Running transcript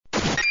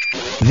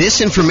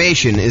This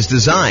information is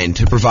designed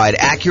to provide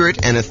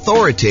accurate and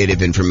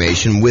authoritative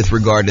information with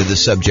regard to the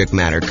subject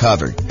matter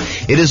covered.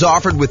 It is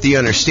offered with the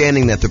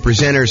understanding that the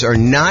presenters are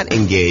not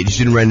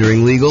engaged in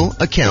rendering legal,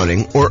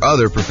 accounting, or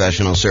other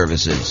professional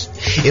services.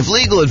 If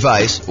legal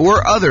advice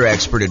or other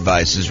expert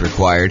advice is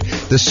required,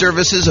 the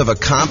services of a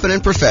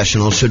competent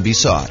professional should be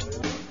sought.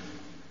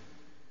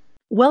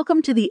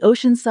 Welcome to the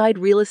Oceanside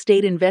Real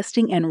Estate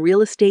Investing and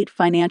Real Estate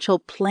Financial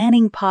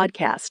Planning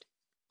Podcast.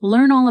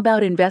 Learn all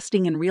about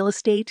investing in real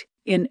estate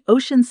in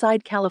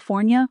Oceanside,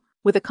 California,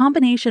 with a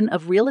combination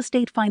of real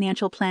estate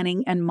financial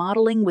planning and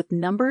modeling with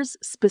numbers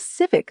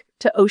specific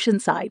to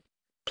Oceanside,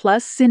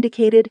 plus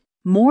syndicated,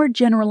 more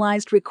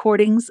generalized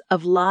recordings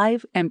of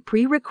live and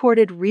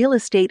pre-recorded real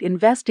estate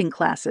investing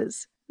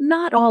classes,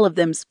 not all of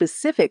them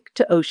specific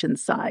to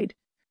Oceanside.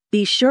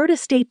 Be sure to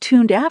stay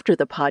tuned after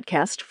the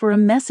podcast for a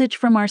message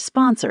from our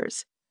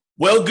sponsors.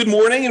 Well, good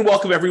morning and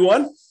welcome,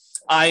 everyone.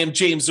 I am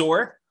James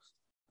Orr.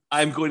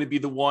 I'm going to be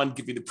the one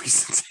giving the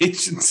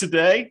presentation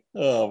today.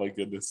 Oh, my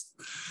goodness.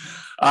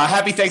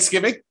 Happy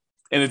Thanksgiving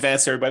in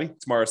advance, everybody.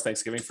 Tomorrow's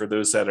Thanksgiving for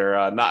those that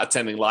are not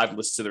attending live and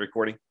listen to the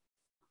recording.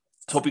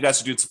 Hope you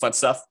guys are doing some fun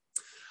stuff.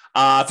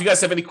 If you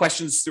guys have any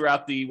questions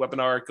throughout the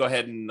webinar, go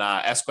ahead and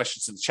ask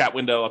questions in the chat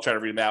window. I'll try to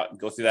read them out and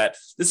go through that.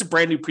 This is a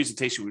brand new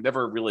presentation. We've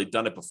never really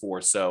done it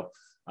before, so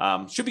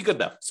should be good,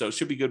 though. So it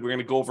should be good. We're going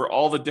to go over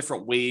all the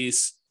different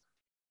ways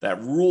that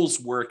rules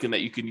work and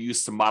that you can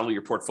use to model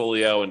your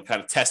portfolio and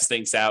kind of test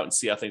things out and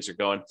see how things are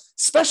going,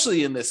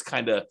 especially in this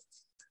kind of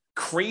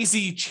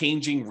crazy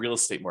changing real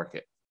estate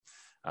market.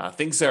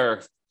 Things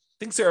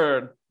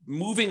are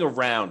moving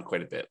around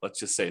quite a bit. Let's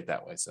just say it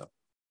that way. So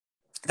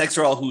thanks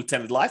for all who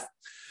attended live.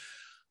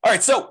 All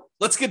right, so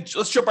let's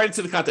jump right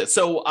into the content.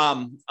 So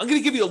I'm going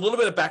to give you a little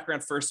bit of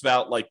background first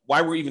about like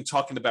why we're even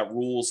talking about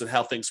rules and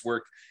how things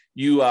work.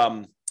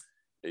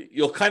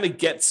 You'll kind of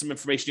get some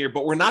information here,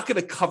 but we're not going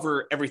to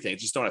cover everything.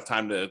 Just don't have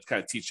time to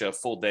kind of teach a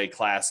full day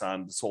class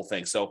on this whole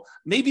thing. So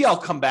maybe I'll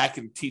come back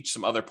and teach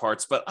some other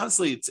parts, but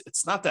honestly,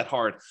 it's not that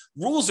hard.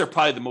 Rules are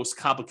probably the most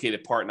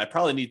complicated part, and I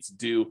probably need to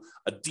do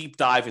a deep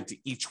dive into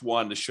each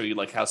one to show you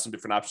like how some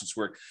different options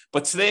work.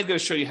 But today I'm going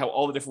to show you how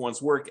all the different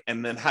ones work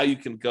and then how you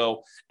can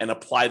go and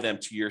apply them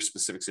to your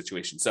specific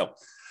situation. So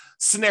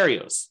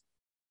scenarios.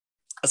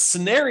 A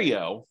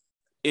scenario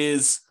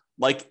is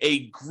like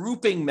a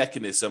grouping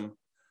mechanism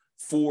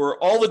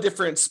for all the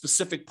different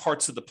specific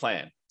parts of the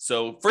plan.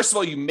 So first of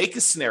all, you make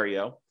a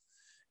scenario.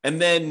 And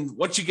then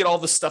once you get all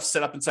the stuff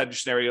set up inside your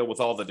scenario with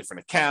all the different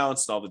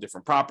accounts and all the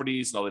different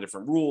properties and all the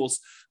different rules,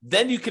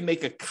 then you can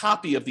make a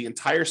copy of the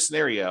entire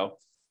scenario,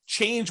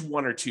 change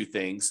one or two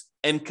things,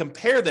 and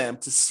compare them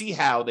to see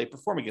how they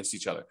perform against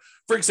each other.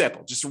 For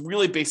example, just a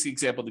really basic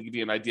example to give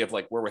you an idea of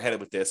like where we're headed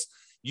with this.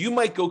 You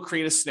might go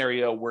create a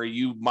scenario where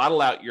you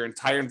model out your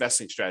entire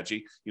investing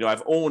strategy. You know, I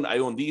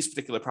own these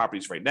particular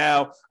properties right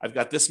now. I've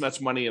got this much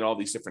money in all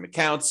these different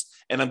accounts,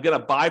 and I'm going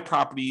to buy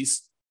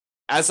properties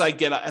as I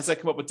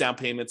come up with down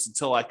payments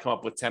until I come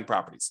up with 10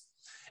 properties.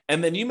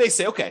 And then you may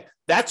say, okay,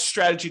 that's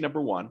strategy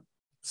number one,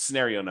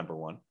 scenario number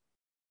one.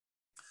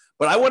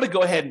 But I want to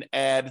go ahead and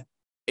add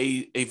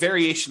a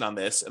variation on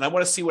this, and I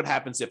want to see what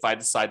happens if I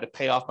decide to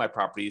pay off my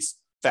properties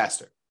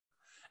faster.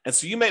 And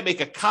so you might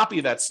make a copy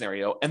of that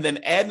scenario and then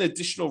add an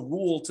additional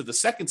rule to the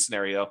second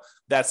scenario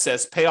that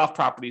says pay off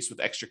properties with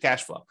extra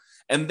cash flow.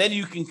 And then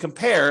you can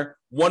compare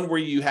one where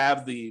you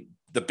have the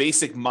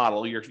basic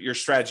model, your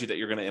strategy that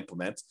you're going to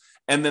implement,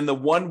 and then the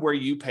one where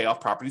you pay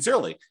off properties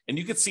early. And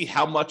you can see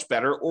how much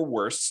better or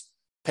worse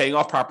paying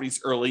off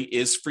properties early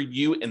is for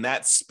you in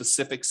that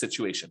specific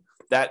situation,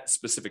 that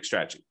specific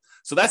strategy.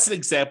 So that's an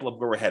example of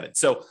where we're headed.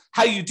 So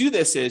how you do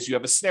this is you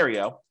have a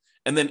scenario,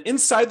 and then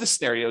inside the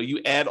scenario,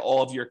 you add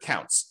all of your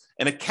accounts.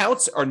 And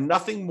accounts are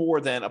nothing more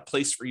than a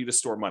place for you to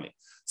store money.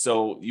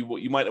 So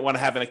you might want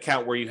to have an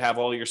account where you have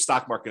all your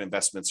stock market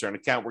investments, or an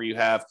account where you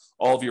have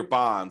all of your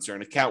bonds, or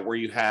an account where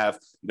you have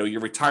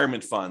your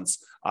retirement funds,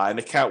 an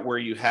account where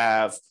you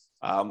have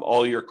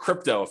all your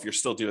crypto, if you're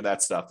still doing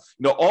that stuff.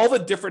 All the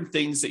different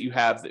things that you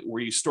have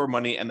where you store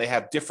money, and they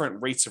have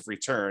different rates of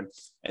return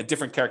and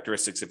different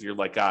characteristics if you're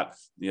like got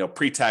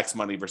pre-tax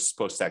money versus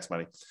post-tax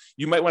money.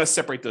 You might want to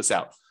separate those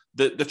out.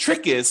 The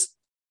trick is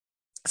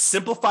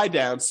simplify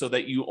down so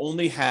that you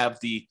only have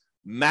the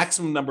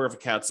maximum number of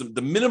accounts,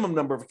 the minimum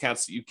number of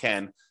accounts that you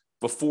can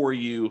before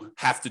you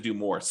have to do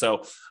more.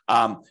 So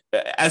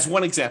as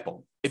one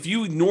example, if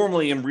you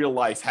normally in real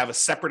life have a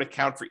separate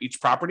account for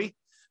each property,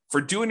 for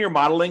doing your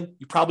modeling,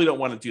 you probably don't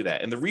want to do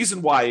that. And the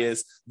reason why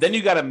is then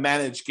you got to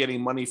manage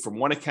getting money from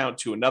one account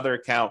to another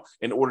account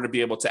in order to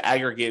be able to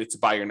aggregate it to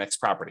buy your next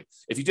property.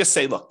 If you just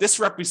say, look, this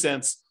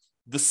represents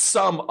the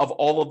sum of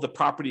all of the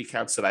property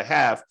accounts that I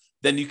have,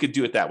 then you could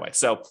do it that way.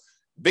 So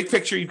big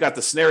picture, you've got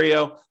the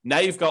scenario. Now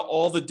you've got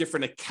all the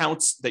different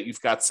accounts that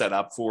you've got set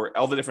up for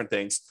all the different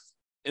things.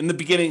 In the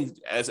beginning,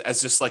 as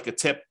just like a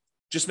tip,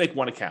 just make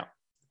one account.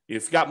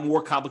 If you've got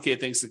more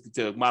complicated things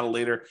to model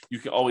later, you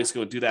can always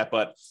go do that.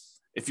 But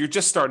If you're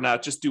just starting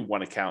out, just do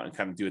one account and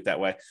kind of do it that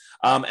way.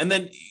 And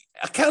then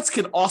accounts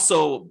can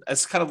also,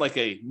 as kind of like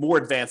a more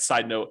advanced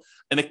side note,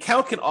 an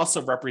account can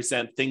also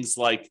represent things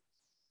like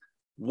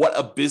what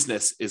a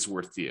business is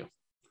worth to you.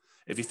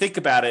 If you think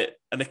about it,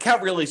 an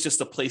account really is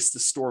just a place to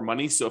store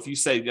money. So if you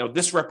say,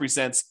 this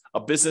represents a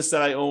business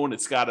that I own,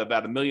 it's got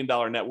about $1 million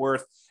net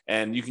worth,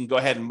 and you can go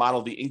ahead and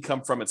model the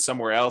income from it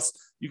somewhere else,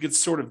 you can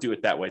sort of do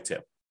it that way too.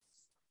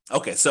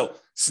 Okay, so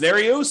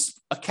scenarios,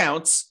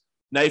 accounts,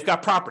 now you've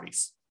got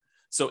properties.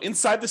 So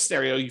inside the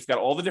scenario, you've got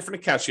all the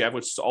different accounts you have,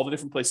 which is all the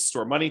different places to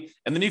store money.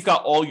 And then you've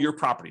got all your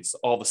properties,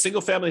 all the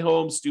single family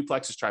homes,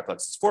 duplexes,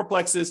 triplexes,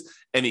 fourplexes,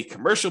 any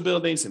commercial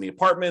buildings, any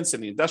apartments,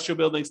 any industrial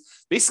buildings,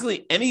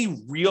 basically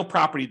any real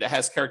property that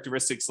has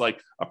characteristics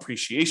like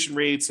appreciation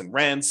rates and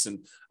rents and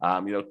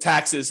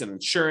taxes and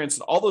insurance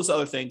and all those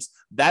other things.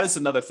 That is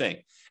another thing.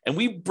 And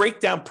we break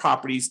down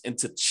properties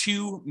into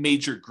two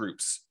major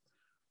groups.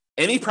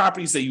 Any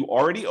properties that you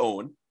already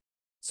own.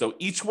 So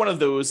each one of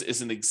those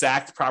is an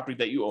exact property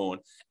that you own.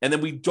 And then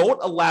we don't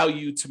allow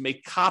you to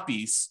make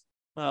copies.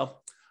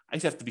 Well, I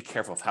have to be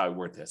careful of how I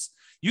word this.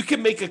 You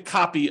can make a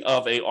copy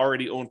of a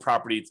already owned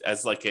property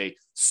as like a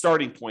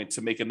starting point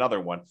to make another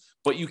one,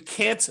 but you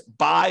can't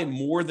buy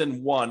more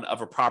than one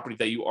of a property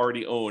that you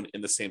already own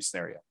in the same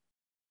scenario.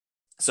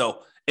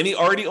 So any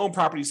already owned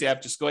properties you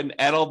have, just go ahead and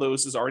add all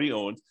those as already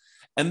owned.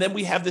 And then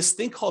we have this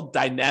thing called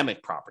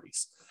dynamic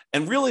properties.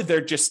 And really,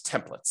 they're just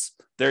templates.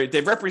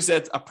 They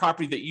represent a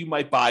property that you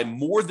might buy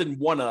more than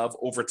one of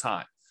over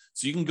time.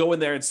 So you can go in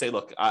there and say,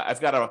 look, I've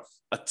got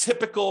a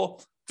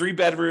typical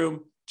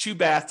 3-bedroom,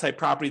 2-bath type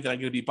property that I'm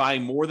going to be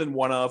buying more than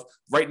one of.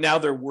 Right now,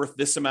 they're worth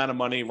this amount of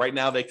money. Right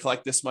now, they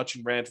collect this much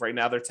in rent. Right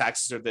now, their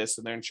taxes are this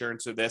and their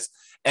insurance are this.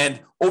 And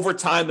over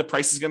time, the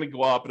price is going to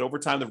go up. And over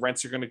time, the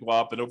rents are going to go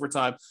up. And over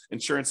time,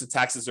 insurance and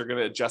taxes are going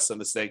to adjust on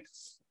this thing.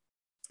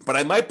 But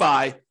I might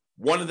buy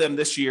one of them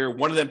this year,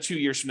 one of them 2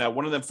 years from now,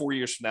 one of them 4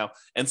 years from now.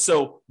 And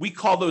so we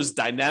call those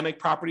dynamic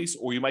properties,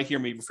 or you might hear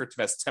me refer to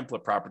them as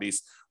template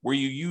properties, where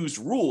you use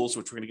rules,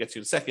 which we're going to get to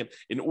in a second,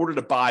 in order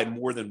to buy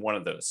more than one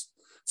of those.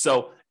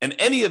 So, and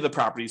any of the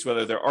properties,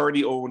 whether they're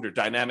already owned or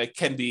dynamic,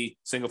 can be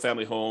single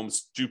family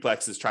homes,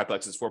 duplexes,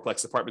 triplexes,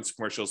 fourplex apartments,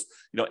 commercials,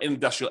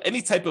 industrial,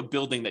 any type of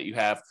building that you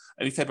have,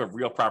 any type of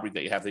real property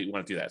that you have that you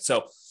want to do that.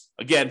 So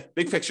again,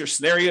 big picture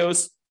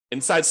scenarios,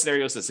 inside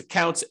scenarios as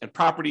accounts and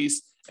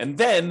properties. And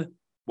then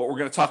what we're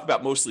going to talk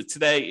about mostly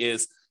today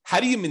is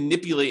how do you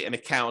manipulate an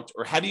account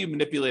or how do you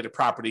manipulate a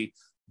property?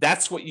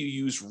 That's what you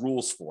use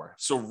rules for.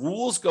 So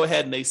rules go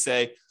ahead and they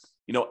say,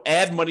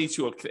 add money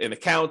to an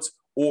account,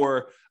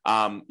 or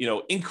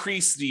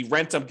increase the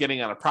rent I'm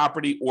getting on a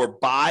property, or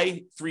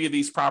buy 3 of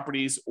these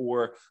properties,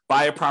 or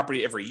buy a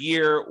property every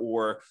year,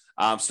 or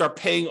start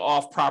paying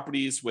off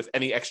properties with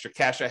any extra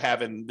cash I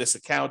have in this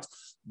account.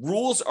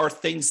 Rules are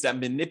things that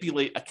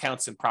manipulate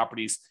accounts and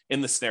properties in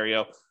the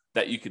scenario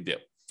that you could do.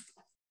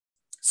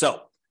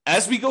 So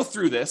as we go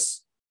through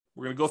this,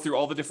 we're going to go through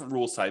all the different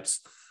rules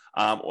types.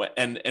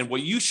 And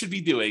what you should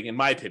be doing, in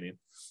my opinion,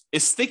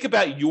 is think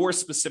about your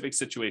specific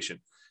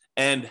situation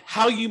and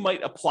how you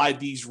might apply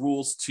these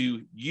rules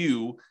to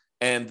you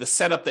and the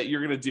setup that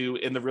you're going to do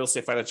in the Real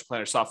Estate Financial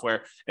Planner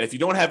software. And if you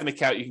don't have an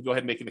account, you can go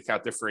ahead and make an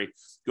account. They're free.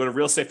 Go to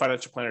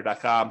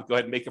realestatefinancialplanner.com, go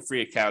ahead and make a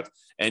free account.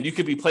 And you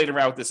could be playing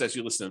around with this as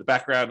you listen in the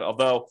background,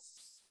 although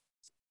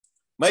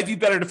might be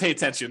better to pay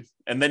attention,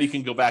 and then you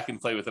can go back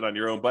and play with it on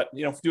your own. But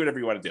do whatever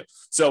you want to do.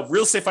 So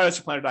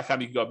realestatefinancialplanner.com,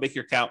 you can go make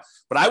your account.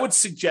 But I would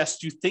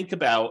suggest you think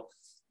about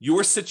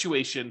your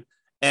situation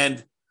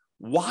and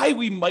why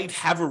we might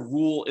have a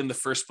rule in the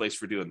first place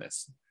for doing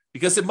this,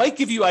 because it might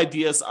give you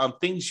ideas on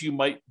things you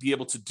might be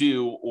able to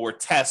do or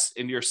test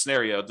in your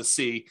scenario to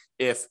see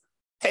if,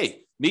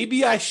 hey,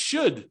 maybe I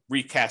should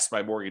recast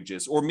my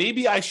mortgages, or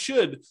maybe I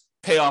should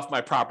pay off my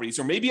properties,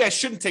 or maybe I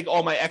shouldn't take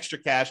all my extra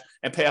cash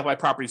and pay off my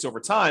properties over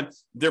time.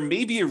 There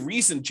may be a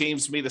reason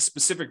James made a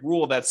specific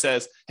rule that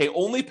says, hey,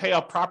 only pay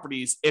off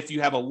properties if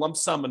you have a lump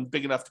sum and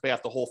big enough to pay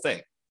off the whole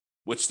thing,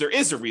 which there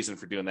is a reason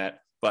for doing that,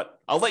 but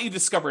I'll let you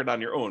discover it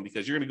on your own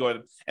because you're going to go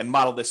ahead and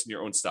model this in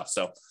your own stuff.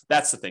 So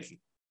that's the thinking.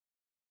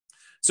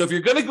 So if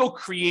you're going to go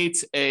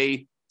create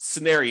a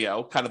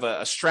scenario, kind of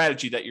a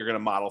strategy that you're going to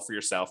model for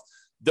yourself,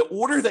 the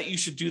order that you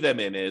should do them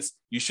in is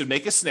you should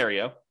make a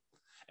scenario.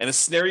 And a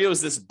scenario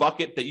is this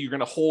bucket that you're going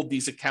to hold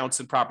these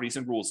accounts and properties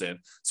and rules in.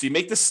 So you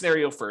make the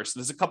scenario first.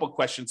 There's a couple of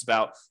questions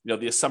about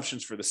the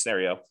assumptions for the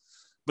scenario.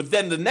 But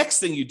then the next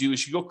thing you do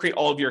is you go create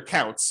all of your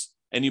accounts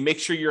and you make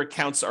sure your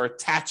accounts are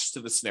attached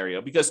to the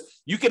scenario,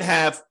 because you can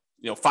have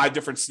 5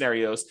 different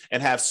scenarios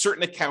and have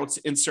certain accounts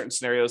in certain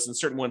scenarios and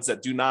certain ones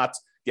that do not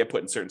get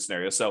put in certain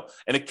scenarios. So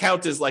an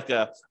account is like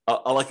a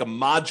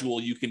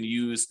module you can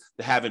use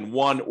to have in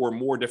one or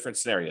more different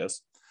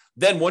scenarios.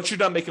 Then once you're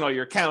done making all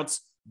your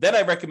accounts, then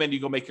I recommend you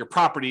go make your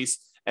properties,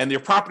 and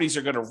your properties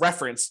are going to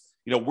reference,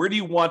 where do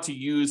you want to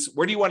use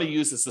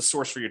as the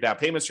source for your down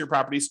payments for your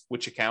properties,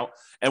 which account,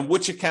 and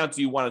which account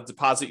do you want to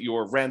deposit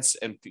your rents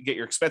and get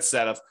your expenses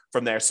out of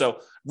from there. So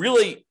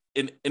really,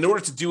 in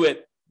order to do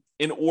it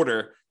in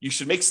order. You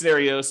should make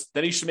scenarios,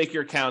 then you should make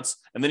your accounts,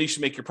 and then you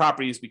should make your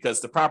properties, because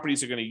the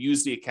properties are going to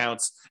use the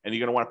accounts and you're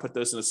going to want to put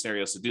those in the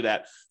scenarios to do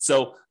that.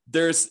 So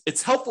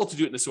it's helpful to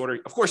do it in this order.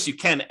 Of course, you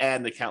can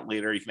add an account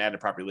later. You can add a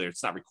property later.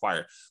 It's not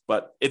required,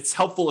 but it's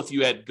helpful if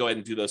you go ahead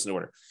and do those in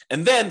order.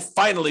 And then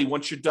finally,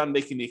 once you're done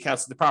making the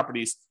accounts of the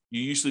properties,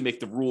 you usually make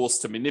the rules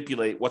to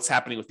manipulate what's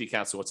happening with the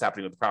accounts and what's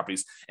happening with the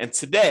properties. And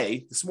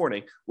today, this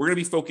morning, we're going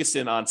to be focused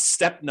in on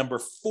step number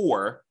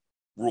 4,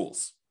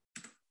 rules.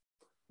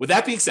 With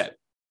that being said,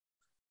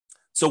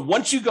 so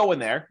once you go in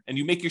there and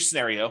you make your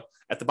scenario,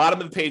 at the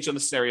bottom of the page on the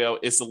scenario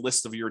is the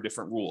list of your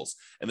different rules.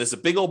 And there's a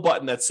big old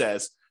button that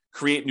says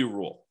create new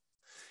rule.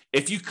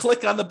 If you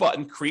click on the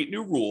button, create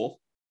new rule,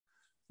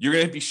 you're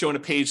going to be shown a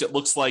page that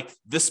looks like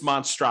this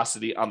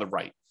monstrosity on the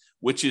right,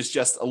 which is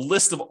just a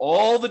list of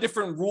all the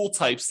different rule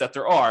types that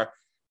there are.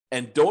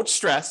 And don't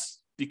stress,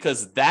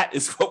 because that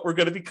is what we're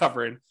going to be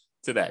covering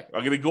today.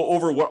 I'm going to go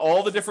over what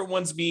all the different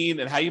ones mean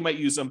and how you might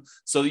use them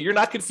so that you're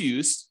not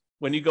confused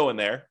when you go in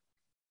there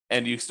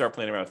and you start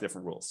playing around with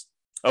different rules.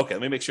 Okay,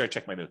 let me make sure I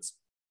check my notes.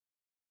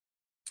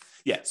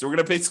 Yeah, so we're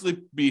going to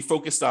basically be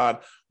focused on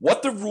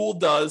what the rule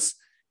does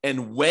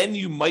and when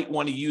you might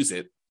want to use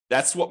it.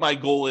 That's what my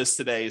goal is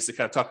today, is to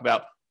kind of talk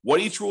about what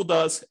each rule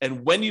does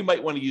and when you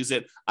might want to use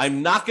it.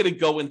 I'm not going to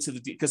go into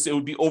because it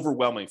would be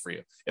overwhelming for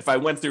you. If I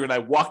went through and I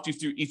walked you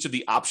through each of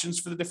the options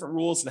for the different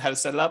rules and how to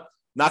set it up,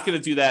 not going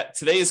to do that.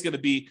 Today is going to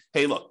be,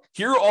 hey, look,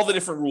 here are all the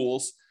different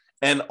rules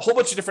and a whole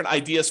bunch of different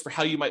ideas for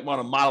how you might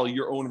want to model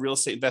your own real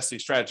estate investing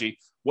strategy,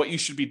 what you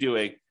should be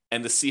doing,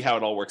 and to see how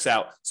it all works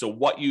out. So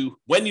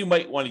when you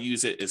might want to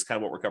use it is kind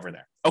of what we're covering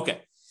there.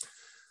 Okay.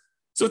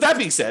 So with that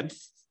being said,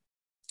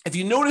 if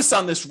you notice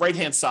on this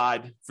right-hand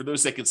side, for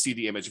those that can see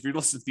the image, if you're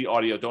listening to the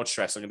audio, don't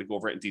stress, I'm going to go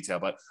over it in detail.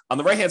 But on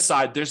the right-hand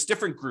side, there's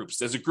different groups.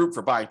 There's a group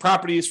for buying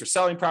properties, for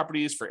selling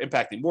properties, for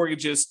impacting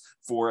mortgages,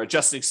 for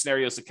adjusting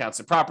scenarios, accounts,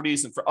 and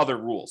properties, and for other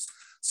rules.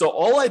 So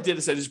all I did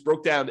is I just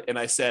broke down and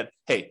I said,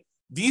 hey,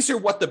 these are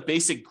what the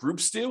basic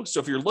groups do.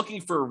 So if you're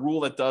looking for a rule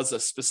that does a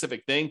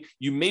specific thing,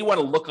 you may want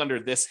to look under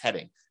this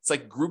heading. It's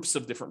like groups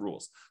of different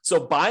rules. So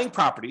buying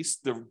properties,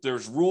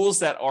 there's rules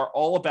that are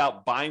all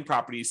about buying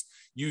properties.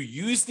 You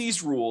use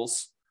these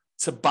rules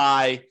to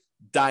buy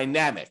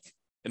dynamic.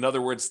 In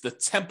other words, the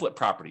template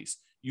properties.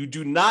 You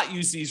do not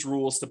use these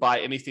rules to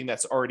buy anything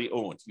that's already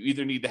owned. You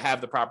either need to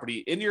have the property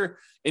in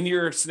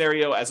your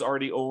scenario as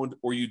already owned,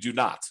 or you do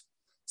not.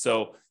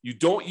 So you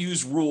don't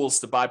use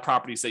rules to buy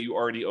properties that you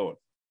already own.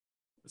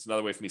 That's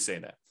another way for me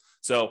saying that.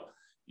 So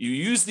you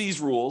use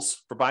these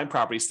rules for buying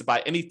properties to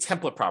buy any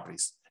template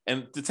properties.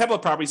 And the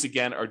template properties,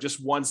 again, are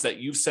just ones that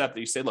you've set up that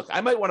you say, look,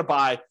 I might want to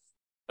buy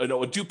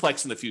a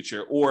duplex in the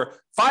future, or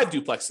 5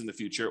 duplex in the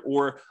future,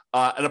 or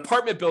an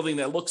apartment building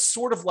that looks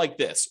sort of like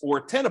this,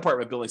 or 10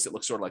 apartment buildings that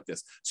look sort of like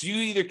this. So you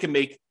either can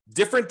make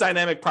different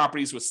dynamic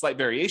properties with slight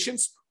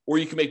variations, or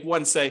you can make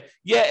one say,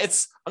 yeah,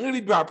 I'm going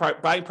to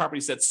be buying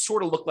properties that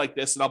sort of look like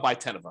this, and I'll buy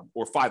 10 of them,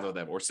 or 5 of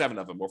them, or 7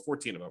 of them, or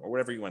 14 of them, or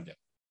whatever you want to do.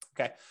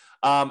 Okay.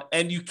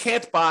 And you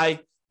can't buy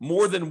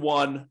more than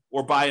one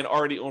or buy an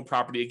already owned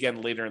property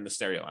again later in the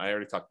scenario. I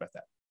already talked about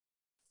that.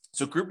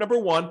 So group number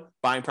 1,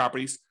 buying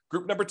properties.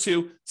 Group number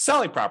 2,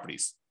 selling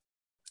properties.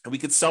 And we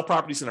could sell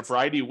properties in a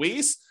variety of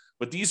ways,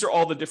 but these are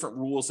all the different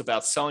rules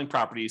about selling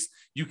properties.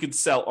 You can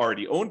sell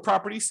already owned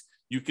properties.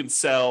 You can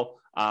sell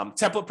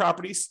template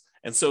properties.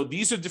 And so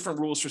these are different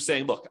rules for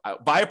saying, look,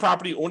 buy a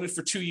property, own it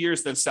for 2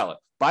 years, then sell it.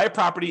 Buy a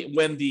property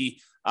when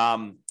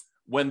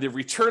the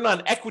return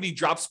on equity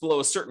drops below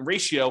a certain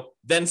ratio,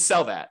 then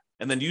sell that,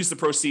 and then use the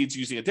proceeds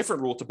using a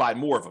different rule to buy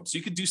more of them. So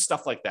you could do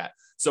stuff like that.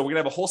 So we're going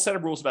to have a whole set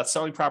of rules about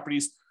selling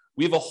properties.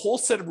 We have a whole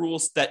set of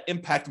rules that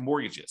impact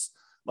mortgages,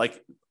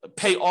 like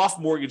pay off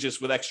mortgages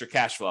with extra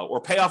cash flow,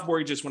 or pay off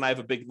mortgages when I have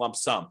a big lump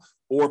sum,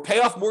 or pay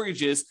off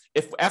mortgages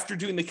if after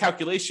doing the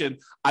calculation,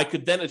 I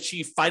could then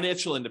achieve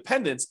financial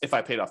independence if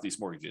I paid off these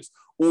mortgages,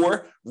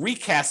 or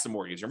recast a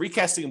mortgage. And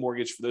recasting a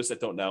mortgage, for those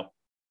that don't know,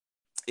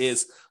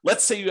 is,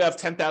 let's say you have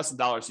 $10,000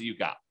 that you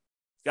got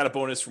a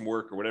bonus from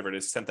work or whatever it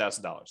is,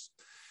 $10,000.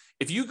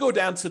 If you go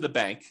down to the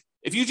bank,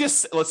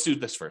 let's do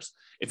this first.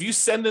 If you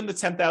send in the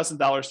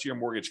 $10,000 to your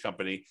mortgage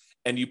company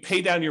and you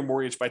pay down your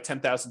mortgage by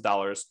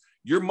 $10,000,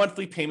 your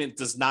monthly payment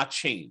does not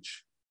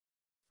change.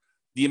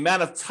 The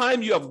amount of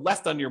time you have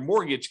left on your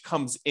mortgage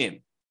comes in.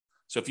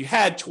 So if you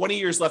had 20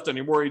 years left on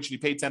your mortgage and you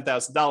paid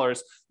 $10,000,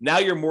 now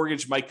your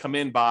mortgage might come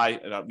in by,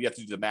 you have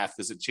to do the math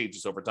because it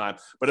changes over time,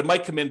 but it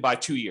might come in by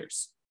 2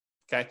 years.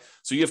 Okay.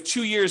 So you have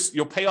 2 years,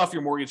 you'll pay off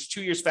your mortgage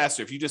 2 years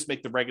faster if you just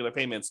make the regular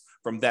payments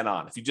from then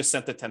on, if you just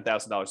sent the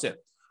 $10,000 in.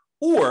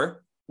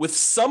 Or with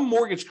some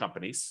mortgage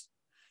companies,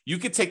 you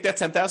could take that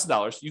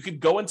 $10,000, you could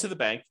go into the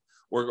bank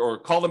or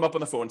call them up on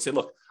the phone and say,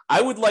 look,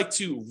 I would like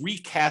to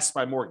recast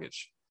my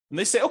mortgage. And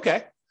they say,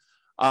 okay,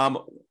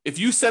 if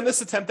you send us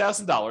the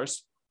 $10,000,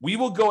 we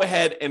will go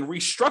ahead and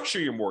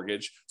restructure your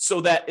mortgage so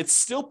that it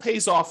still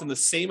pays off in the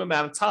same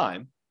amount of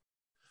time,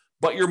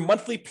 but your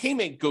monthly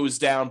payment goes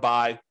down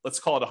by, let's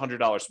call it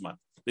 $100 a month.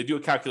 They do a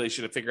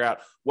calculation to figure out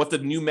what the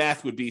new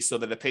math would be so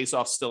that it pays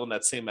off still in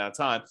that same amount of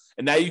time.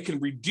 And now you can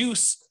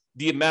reduce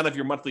the amount of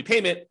your monthly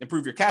payment,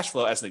 improve your cash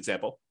flow, as an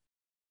example,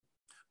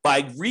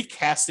 by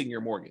recasting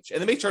your mortgage.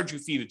 And they may charge you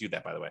a fee to do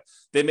that, by the way.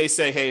 They may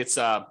say, hey, it's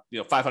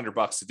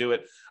 $500 to do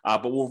it,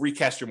 but we'll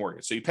recast your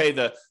mortgage. So you pay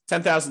the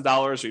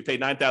 $10,000 or you pay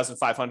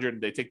 $9,500 and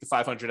they take the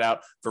 $500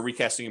 out for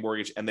recasting your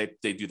mortgage, and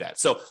they do that.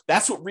 So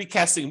that's what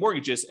recasting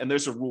mortgage is, and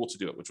there's a rule to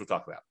do it, which we'll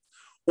talk about.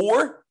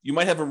 Or you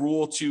might have a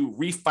rule to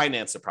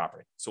refinance a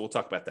property. So we'll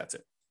talk about that too.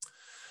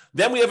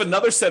 Then we have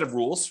another set of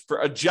rules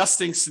for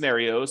adjusting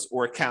scenarios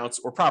or accounts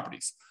or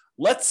properties.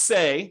 Let's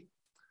say,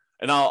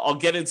 and I'll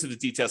get into the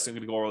details, so I'm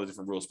going to go over all the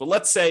different rules. But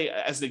let's say,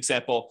 as an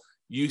example,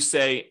 you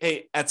say,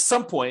 hey, at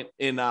some point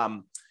in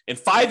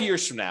 5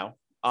 years from now,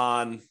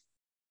 on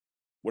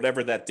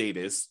whatever that date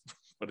is,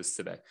 what is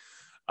today?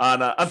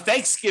 On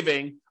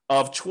Thanksgiving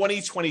of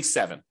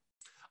 2027,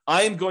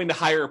 I am going to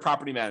hire a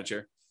property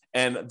manager,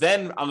 and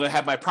then I'm going to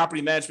have my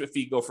property management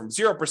fee go from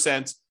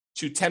 0%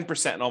 to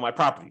 10% in all my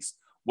properties.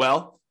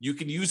 Well, you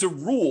can use a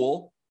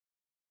rule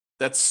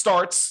that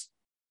starts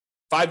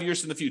 5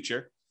 years in the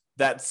future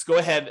that's go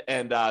ahead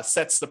and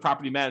sets the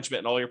property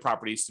management in all your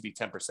properties to be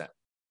 10%.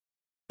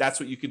 That's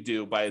what you can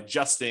do by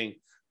adjusting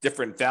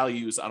different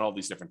values on all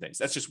these different things.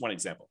 That's just one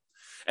example.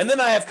 And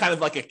then I have kind of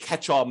like a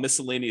catch-all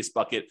miscellaneous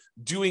bucket,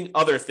 doing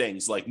other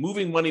things like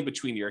moving money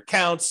between your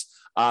accounts,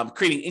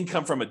 creating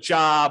income from a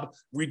job,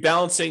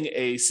 rebalancing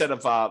a set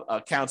of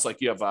accounts, like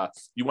you want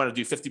to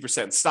do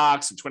 50% in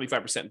stocks and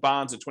 25% in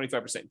bonds and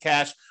 25% in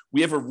cash.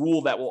 We have a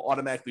rule that will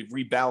automatically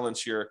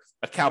rebalance your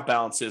account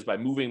balances by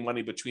moving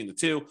money between the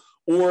two.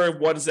 Or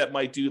what does that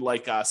might do,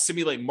 like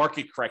simulate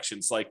market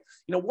corrections. Like,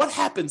 what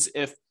happens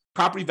if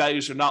property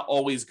values are not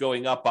always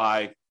going up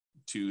by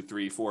 2,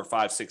 3, 4,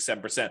 5, 6,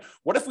 7%?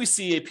 What if we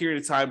see a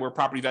period of time where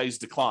property values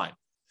decline?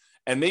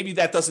 And maybe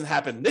that doesn't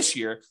happen this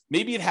year.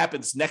 Maybe it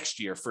happens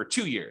next year for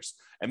 2 years.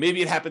 And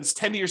maybe it happens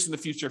 10 years in the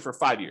future for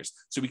 5 years.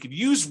 So we could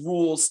use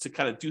rules to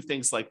kind of do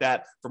things like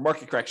that for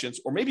market corrections.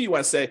 Or maybe you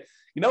want to say,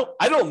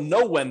 I don't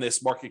know when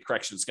this market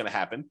correction is going to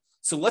happen,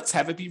 so let's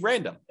have it be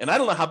random. And I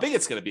don't know how big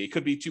it's going to be. It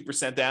could be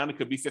 2% down. It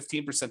could be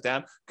 15%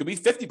 down. It could be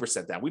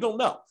 50% down. We don't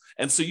know.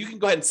 And so you can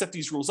go ahead and set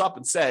these rules up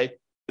and say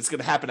it's going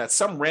to happen at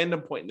some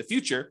random point in the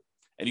future.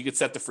 And you could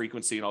set the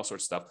frequency and all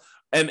sorts of stuff.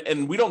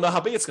 And we don't know how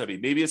big it's going to be.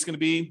 Maybe it's going to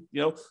be,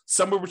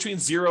 somewhere between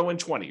 0 and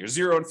 20 or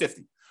 0 and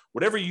 50,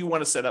 whatever you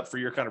want to set up for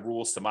your kind of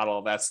rules to model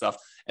all that stuff.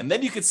 And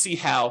then you can see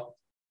how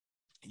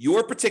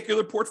your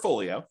particular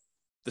portfolio,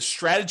 the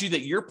strategy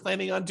that you're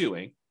planning on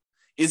doing,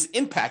 is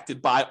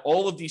impacted by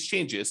all of these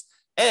changes.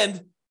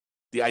 And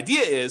the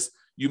idea is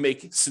you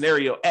make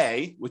scenario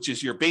A, which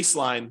is your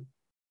baseline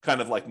kind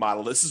of like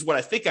model. This is what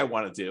I think I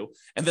want to do.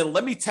 And then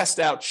let me test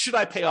out, should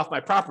I pay off my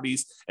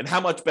properties and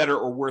how much better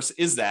or worse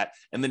is that?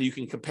 And then you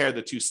can compare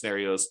the two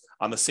scenarios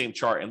on the same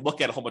chart and look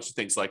at a whole bunch of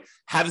things like,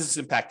 how does this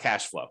impact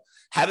cash flow?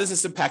 How does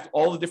this impact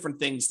all the different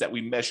things that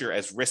we measure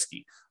as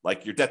risky,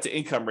 like your debt to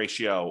income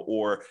ratio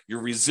or your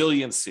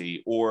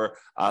resiliency or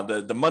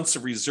the months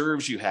of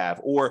reserves you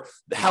have, or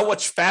how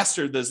much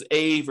faster does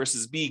A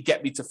versus B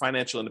get me to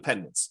financial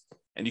independence?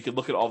 And you can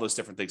look at all those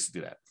different things to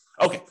do that.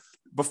 Okay.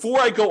 Before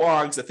I go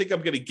on, because I think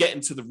I'm going to get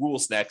into the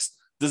rules next,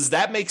 does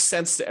that make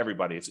sense to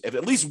everybody? If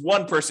at least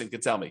one person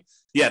can tell me,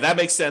 yeah, that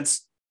makes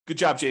sense. Good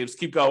job, James.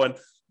 Keep going.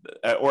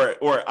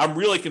 Or I'm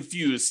really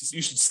confused.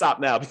 You should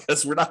stop now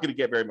because we're not going to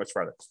get very much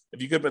further.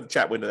 If you could put the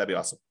chat window, that'd be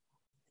awesome.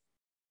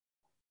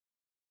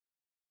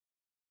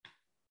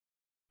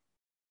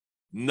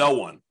 No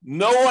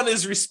one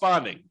is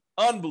responding.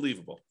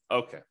 Unbelievable.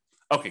 Okay,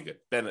 good.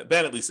 Ben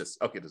at least is.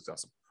 Okay, that's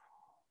awesome.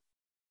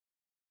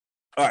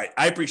 All right.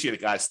 I appreciate it,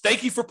 guys.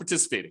 Thank you for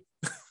participating.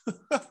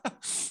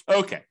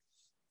 Okay.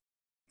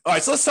 All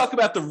right. So let's talk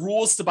about the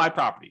rules to buy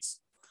properties.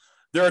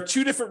 There are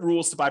two different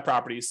rules to buy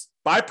properties.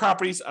 Buy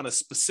properties on a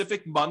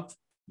specific month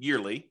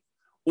yearly,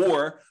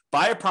 or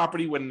buy a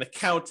property when an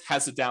account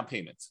has a down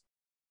payment.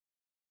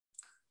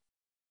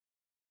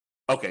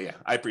 Okay. Yeah.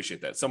 I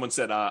appreciate that. Someone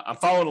said, I'm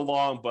following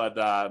along,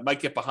 but might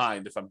get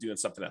behind if I'm doing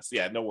something else.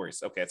 Yeah. No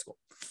worries. Okay. That's cool.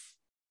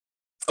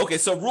 Okay,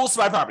 so rules to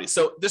buy properties.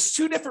 So there's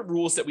two different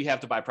rules that we have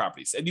to buy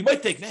properties. And you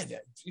might think, man,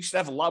 you should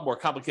have a lot more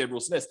complicated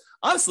rules than this.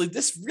 Honestly,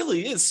 this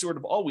really is sort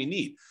of all we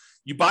need.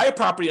 You buy a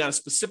property on a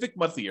specific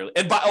monthly year.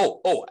 And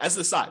as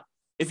an aside,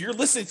 if you're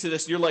listening to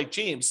this and you're like,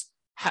 James,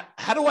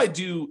 how do I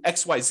do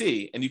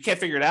XYZ? And you can't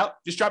figure it out,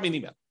 just drop me an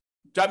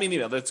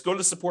email. Let's go to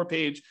the support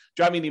page,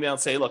 drop me an email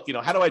and say, look,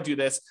 how do I do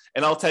this?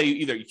 And I'll tell you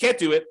either you can't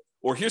do it,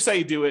 or here's how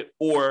you do it,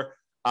 or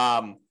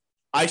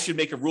I should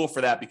make a rule for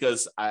that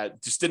because it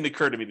just didn't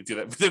occur to me to do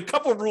that. But a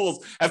couple of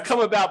rules have come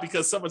about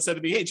because someone said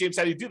to me, hey, James,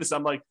 how do you do this?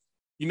 I'm like,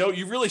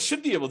 you really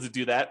should be able to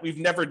do that. We've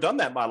never done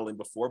that modeling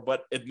before,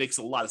 but it makes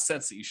a lot of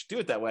sense that you should do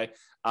it that way.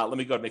 Let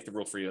me go and make the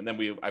rule for you. And then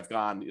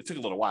it took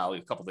a little while,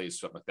 a couple of days,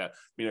 something like that.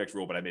 We didn't make the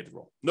rule, but I made the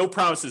rule. No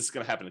promises it's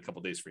going to happen in a couple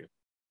of days for you.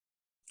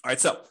 All right,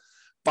 so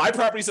buy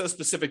properties on a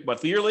specific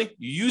month yearly.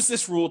 You use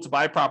this rule to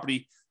buy a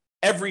property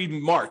every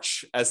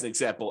March, as an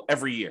example,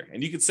 every year.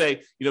 And you could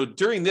say,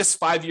 during this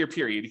 5-year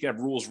period, you can have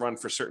rules run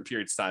for certain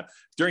periods of time.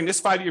 During this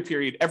 5-year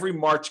period, every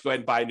March, go ahead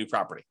and buy a new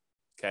property.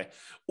 Okay.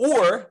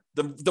 Or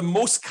the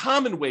most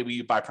common way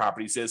we buy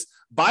properties is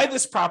buy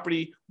this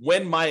property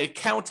when my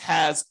account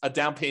has a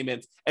down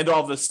payment and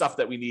all the stuff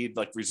that we need,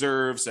 like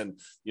reserves and,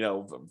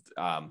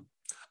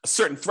 a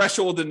certain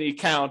threshold in the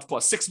account,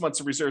 plus 6 months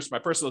of reserves for my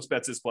personal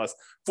expenses, plus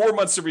 4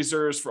 months of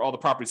reserves for all the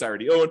properties I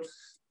already own,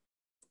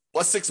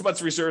 plus 6 months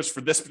of reserves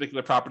for this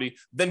particular property.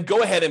 Then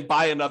go ahead and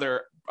buy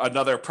another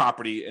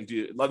property and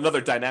do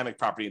another dynamic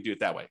property and do it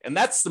that way. And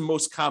that's the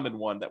most common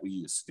one that we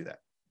use to do that.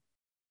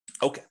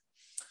 Okay.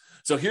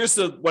 So here's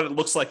what it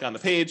looks like on the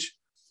page.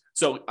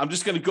 So I'm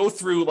just going to go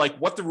through like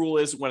what the rule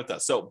is when it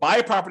does. So buy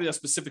a property in a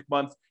specific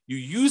month. You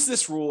use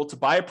this rule to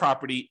buy a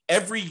property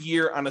every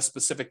year on a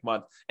specific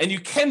month. And you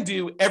can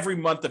do every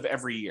month of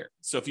every year.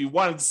 So if you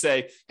wanted to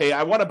say, hey,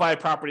 I want to buy a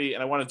property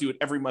and I want to do it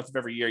every month of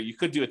every year, you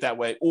could do it that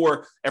way,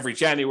 or every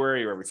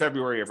January or every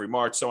February, every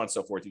March, so on and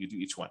so forth. You could do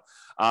each one.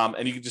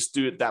 And you can just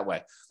do it that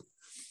way.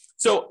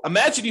 So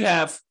imagine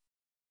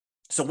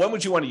so when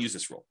would you want to use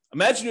this rule?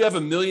 Imagine you have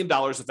 $1 million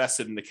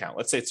invested in an account.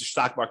 Let's say it's a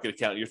stock market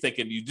account. You're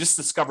thinking you just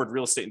discovered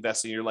real estate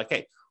investing. You're like,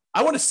 hey,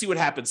 I want to see what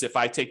happens if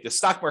I take the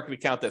stock market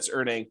account that's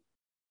earning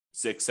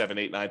 6, 7,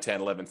 8, 9,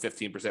 10, 11,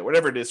 15%,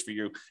 whatever it is for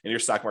you in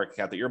your stock market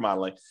account that you're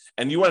modeling.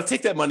 And you want to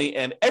take that money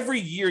and every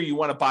year you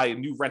want to buy a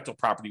new rental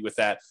property with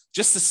that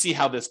just to see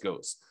how this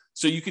goes.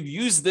 So you could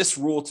use this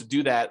rule to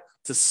do that,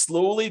 to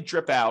slowly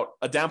drip out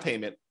a down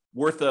payment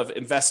worth of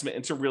investment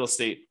into real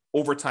estate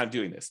over time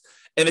doing this.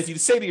 And if you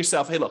say to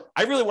yourself, hey, look,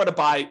 I really want to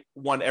buy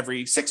one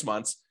every 6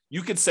 months,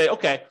 you could say,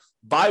 okay,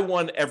 buy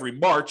one every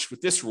March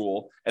with this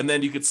rule. And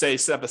then you could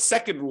set up a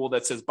second rule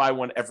that says buy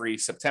one every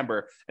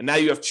September. And now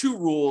you have 2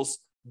 rules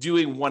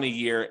doing one a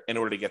year in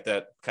order to get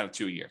that kind of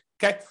 2 a year.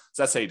 Okay.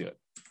 So that's how you do it.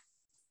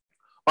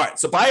 All right.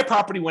 So buy a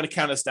property when it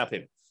counts as down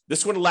payment.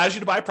 This one allows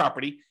you to buy a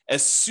property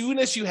as soon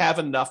as you have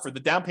enough for the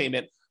down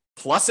payment,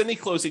 plus any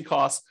closing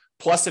costs,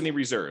 plus any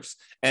reserves.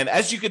 And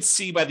as you can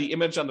see by the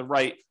image on the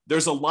right,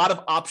 there's a lot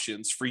of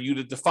options for you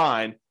to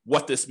define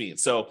what this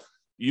means. So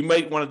you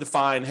might want to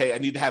define, hey, I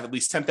need to have at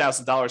least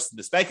 $10,000 in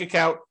this bank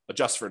account,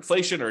 adjust for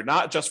inflation or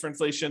not adjust for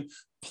inflation,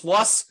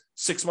 plus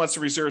 6 months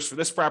of reserves for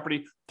this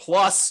property,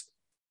 plus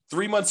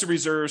 3 months of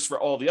reserves for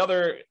all the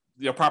other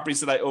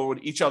properties that I own,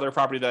 each other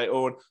property that I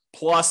own,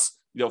 plus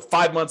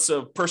 5 months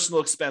of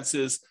personal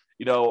expenses,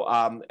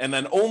 and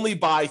then only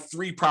buy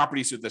 3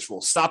 properties with this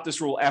rule. Stop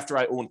this rule after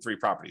I own 3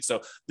 properties.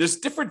 So there's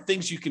different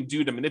things you can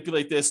do to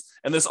manipulate this.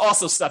 And there's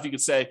also stuff you could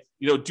say,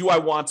 do I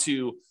want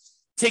to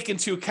take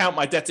into account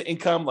my debt to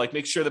income, like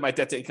make sure that my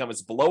debt to income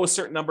is below a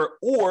certain number?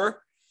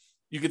 Or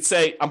you could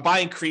say, I'm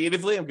buying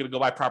creatively. I'm going to go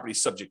buy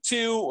properties subject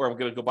to, or I'm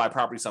going to go buy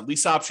properties on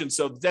lease options.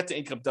 So the debt to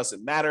income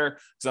doesn't matter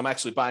because I'm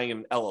actually buying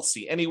an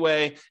LLC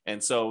anyway.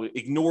 And so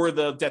ignore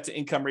the debt to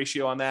income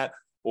ratio on that,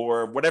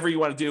 or whatever you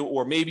want to do.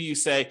 Or maybe you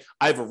say,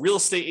 I have a real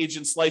estate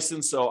agent's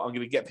license, so I'm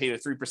going to get paid a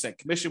 3%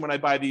 commission when I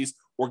buy these,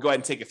 or go ahead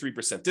and take a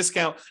 3%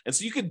 discount. And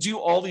so you could do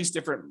all these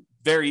different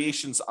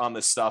variations on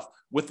this stuff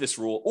with this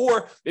rule.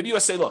 Or maybe you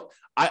say, look,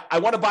 I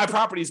want to buy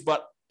properties,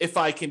 but if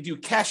I can do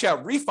cash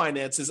out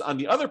refinances on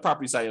the other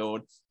properties I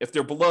own, if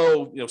they're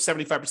below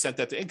 75%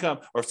 debt to income,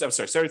 or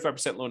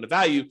 75% loan to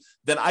value,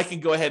 then I can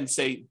go ahead and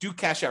say, do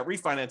cash out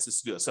refinances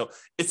to do it. So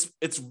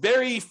it's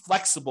very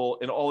flexible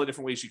in all the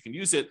different ways you can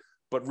use it,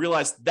 but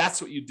realize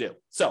that's what you do.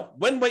 So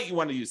when might you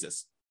want to use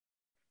this?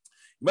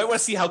 You might want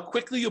to see how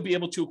quickly you'll be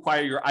able to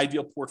acquire your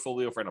ideal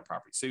portfolio of rental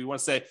property. So you want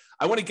to say,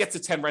 I want to get to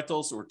 10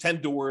 rentals or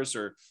 10 doors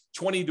or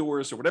 20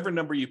 doors or whatever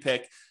number you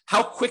pick.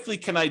 How quickly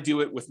can I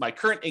do it with my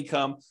current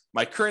income,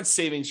 my current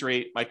savings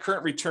rate, my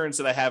current returns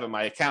that I have in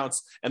my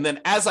accounts? And then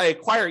as I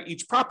acquire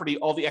each property,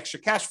 all the extra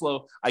cash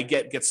flow I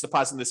get gets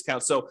deposited in this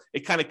account. So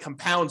it kind of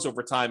compounds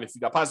over time if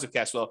you got positive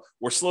cash flow,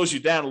 or slows you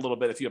down a little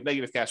bit if you have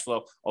negative cash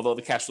flow, although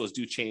the cash flows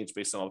do change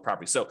based on all the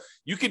property. So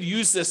you could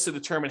use this to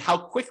determine how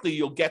quickly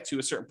you'll get to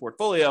a certain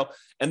portfolio.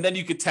 And then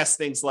you could test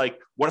things like,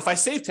 what if I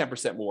save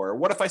 10% more? Or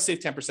what if I save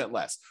 10%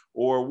 less?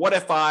 Or what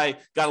if I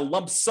got a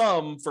lump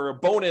sum for a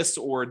bonus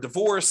or a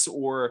divorce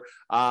or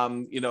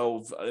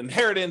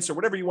inheritance or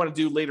whatever you want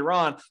to do later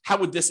on? How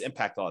would this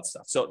impact all that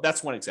stuff? So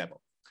that's one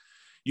example.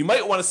 You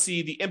might want to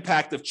see the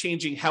impact of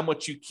changing how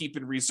much you keep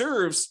in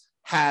reserves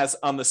has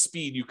on the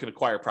speed you can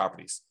acquire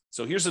properties.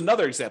 So here's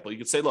another example. You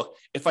could say, look,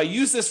 if I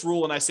use this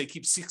rule and I say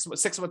keep six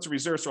months of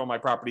reserves for all my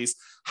properties,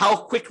 how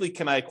quickly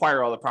can I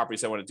acquire all the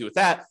properties I want to do with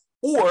that?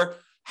 Or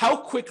how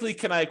quickly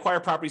can I acquire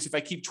properties if I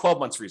keep 12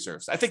 months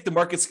reserves? I think the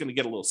market's going to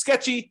get a little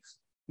sketchy.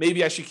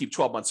 Maybe I should keep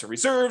 12 months of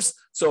reserves.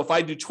 So if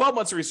I do 12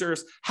 months of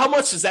reserves, how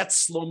much does that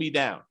slow me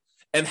down?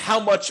 And how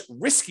much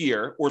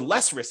riskier or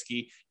less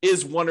risky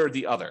is one or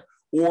the other?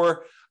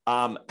 Or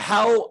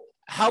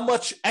how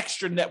much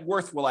extra net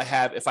worth will I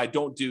have if I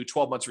don't do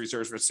 12 months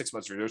reserves versus 6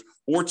 months reserves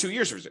or 2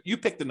 years reserves? You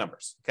pick the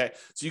numbers, okay?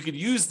 So you could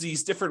use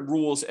these different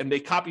rules and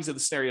make copies of the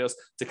scenarios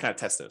to kind of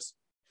test those.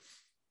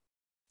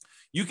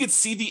 You could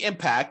see the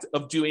impact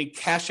of doing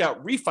cash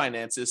out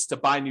refinances to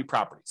buy new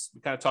properties.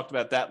 We kind of talked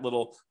about that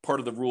little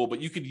part of the rule,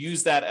 but you could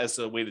use that as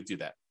a way to do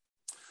that.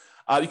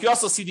 You could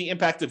also see the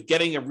impact of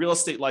getting a real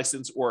estate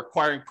license or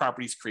acquiring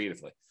properties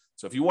creatively.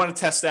 So if you want to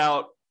test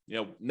out,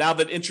 now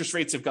that interest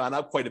rates have gone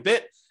up quite a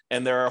bit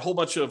and there are a whole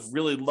bunch of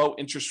really low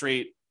interest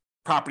rate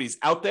properties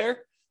out there,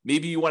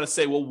 maybe you want to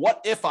say, well,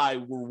 what if I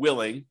were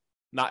willing,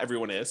 not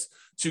everyone is,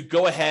 to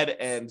go ahead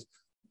and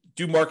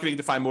do marketing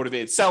to find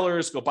motivated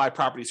sellers, go buy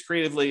properties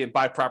creatively and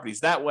buy properties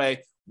that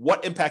way?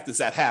 What impact does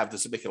that have?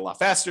 Does it make it a lot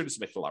faster? Does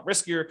it make it a lot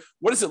riskier?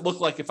 What does it look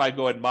like if I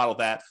go ahead and model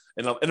that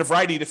in a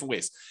variety of different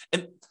ways?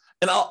 And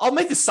I'll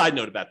make a side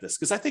note about this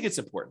because I think it's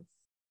important.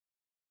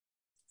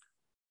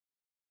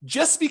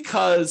 Just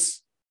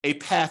because a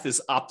path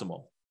is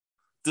optimal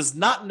does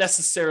not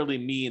necessarily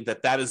mean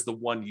that that is the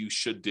one you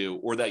should do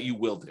or that you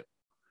will do,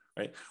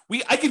 right?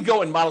 I could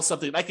go and model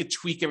something and I could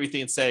tweak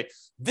everything and say,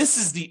 this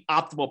is the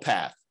optimal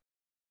path,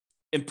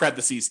 in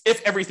parentheses,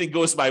 if everything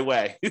goes my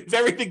way, if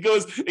everything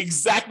goes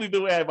exactly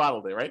the way I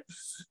modeled it, right?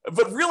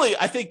 But really,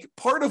 I think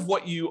part of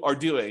what you are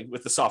doing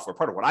with the software,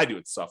 part of what I do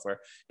with the software,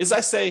 is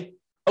I say,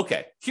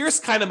 okay, here's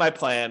kind of my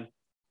plan.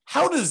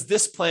 How does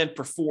this plan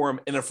perform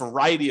in a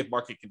variety of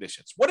market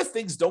conditions? What if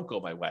things don't go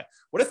my way?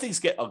 What if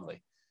things get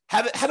ugly?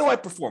 How do I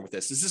perform with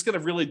this? Is this going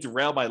to really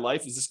derail my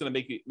life? Is this going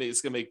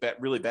to make that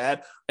really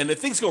bad? And if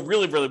things go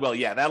really, really well,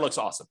 yeah, that looks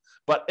awesome.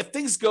 But if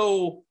things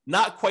go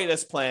not quite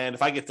as planned,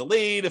 if I get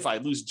delayed, if I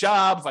lose a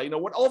job, if I,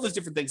 what all those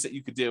different things that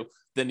you could do,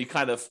 then you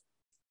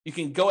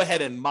can go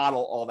ahead and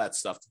model all that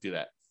stuff to do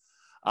that.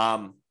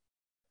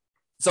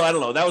 So I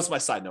don't know. That was my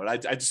side note. I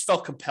just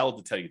felt compelled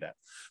to tell you that.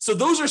 So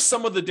those are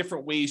some of the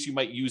different ways you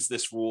might use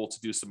this rule to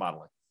do some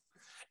modeling.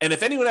 And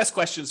if anyone has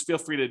questions, feel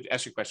free to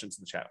ask your questions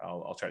in the chat.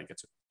 I'll try to get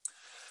to it.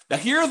 Now,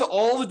 here are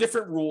all the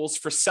different rules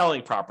for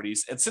selling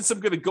properties. And since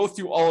I'm going to go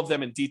through all of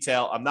them in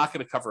detail, I'm not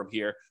going to cover them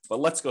here, but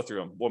let's go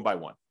through them one by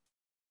one.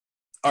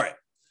 All right.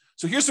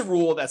 So here's a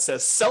rule that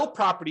says sell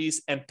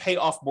properties and pay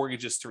off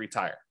mortgages to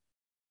retire.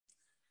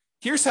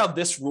 Here's how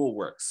this rule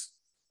works.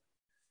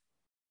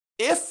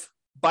 If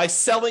by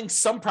selling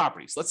some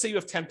properties, let's say you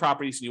have 10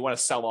 properties and you want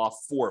to sell off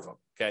 4 of them,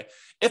 okay?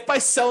 If by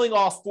selling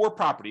off 4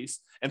 properties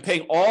and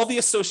paying all the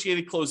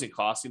associated closing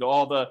costs,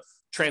 all the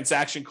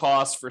transaction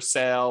costs for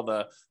sale,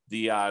 the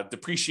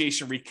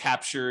depreciation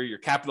recapture, your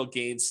capital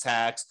gains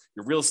tax,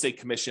 your real estate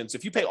commissions.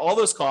 If you pay all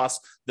those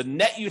costs, the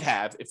net you'd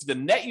have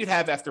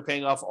after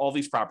paying off all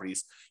these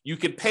properties, you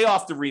could pay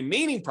off the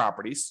remaining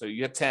properties. So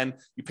you have 10,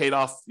 you paid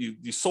off,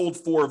 you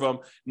sold 4 of them.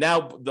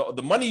 Now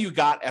the money you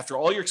got after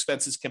all your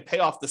expenses can pay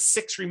off the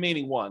 6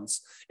 remaining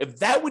ones. If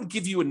that would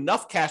give you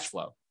enough cash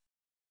flow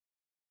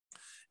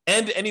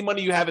and any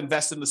money you have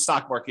invested in the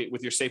stock market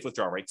with your safe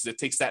withdrawal rate, because it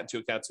takes that into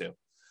account too,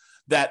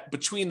 that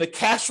between the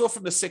cash flow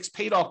from the 6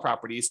 paid off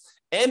properties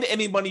and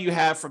any money you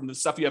have from the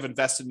stuff you have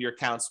invested in your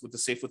accounts with the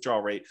safe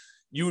withdrawal rate,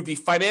 you would be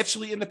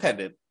financially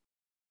independent.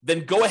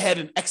 Then go ahead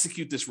and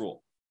execute this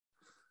rule.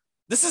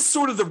 This is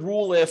sort of the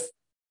rule if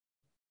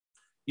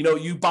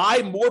you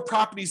buy more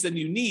properties than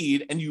you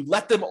need and you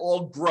let them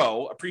all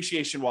grow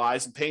appreciation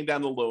wise and paying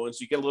down the loans,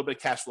 you get a little bit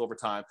of cash flow over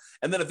time.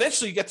 And then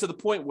eventually you get to the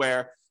point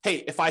where,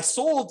 hey, if I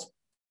sold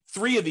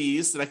 3 of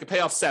these, then I could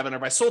pay off 7. Or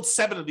if I sold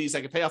 7 of these,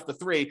 I could pay off the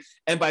 3.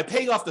 And by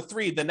paying off the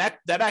 3, then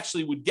that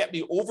actually would get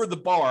me over the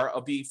bar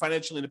of being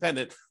financially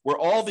independent, where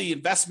all the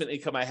investment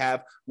income I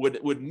have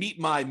would meet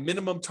my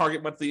minimum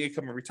target monthly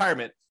income in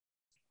retirement.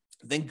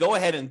 Then go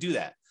ahead and do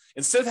that.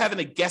 Instead of having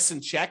to guess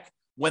and check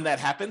when that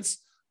happens,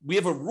 we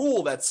have a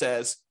rule that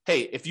says,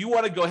 hey, if you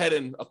want to go ahead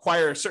and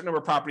acquire a certain number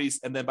of properties,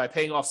 and then by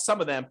paying off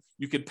some of them,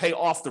 you could pay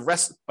off the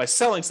rest. By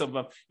selling some of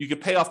them, you could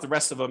pay off the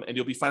rest of them and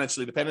you'll be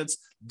financially independent.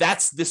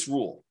 That's this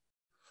rule.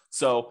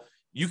 So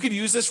you could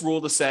use this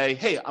rule to say,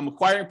 hey, I'm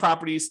acquiring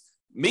properties.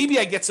 Maybe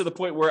I get to the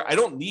point where I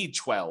don't need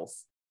 12,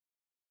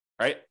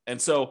 right?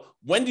 And so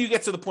when do you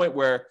get to the point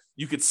where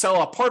you could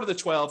sell a part of the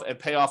 12 and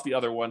pay off the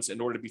other ones in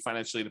order to be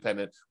financially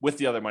independent with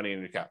the other money in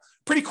your account?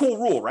 Pretty cool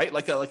rule, right?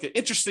 Like an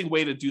interesting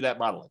way to do that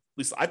modeling. At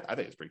least I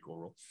think it's a pretty cool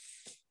rule.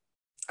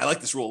 I like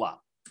this rule a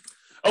lot.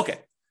 Okay,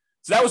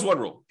 so that was one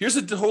rule. Here's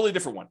a totally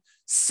different one.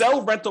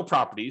 Sell rental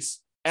properties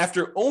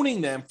after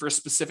owning them for a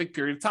specific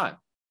period of time.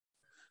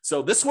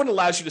 So this one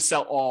allows you to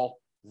sell all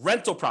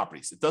rental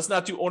properties. It does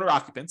not do owner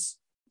occupants.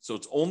 So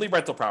it's only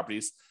rental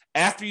properties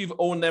after you've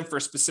owned them for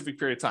a specific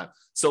period of time.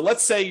 So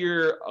let's say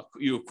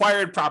you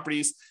acquired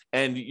properties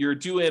and you're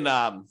doing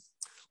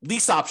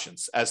lease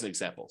options as an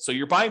example. So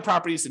you're buying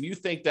properties and you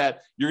think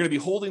that you're going to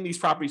be holding these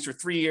properties for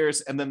 3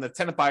 years and then the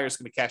tenant buyer is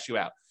going to cash you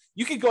out.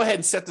 You can go ahead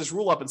and set this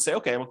rule up and say,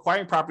 okay, I'm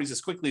acquiring properties as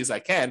quickly as I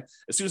can.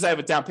 As soon as I have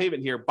a down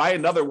payment here, buy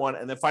another one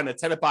and then find a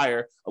tenant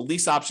buyer, a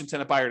lease option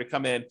tenant buyer to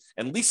come in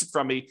and lease it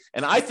from me.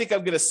 And I think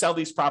I'm going to sell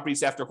these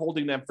properties after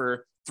holding them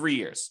for 3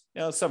 years.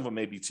 Some of them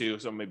may be 2,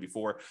 some may be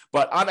 4,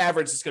 but on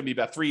average, it's going to be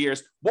about 3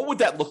 years. What would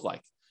that look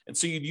like? And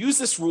so you'd use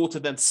this rule to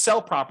then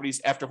sell properties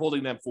after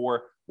holding them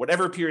for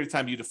whatever period of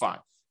time you define,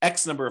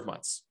 X number of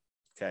months.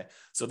 Okay.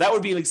 So that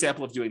would be an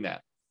example of doing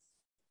that.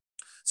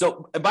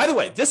 So, and by the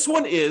way, this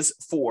one is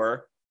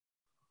for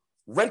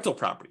rental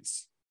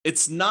properties.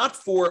 It's not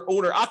for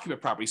owner occupant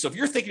properties. So if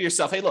you're thinking to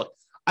yourself, hey, look,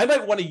 I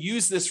might want to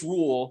use this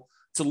rule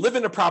to live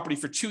in a property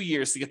for 2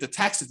 years to get the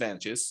tax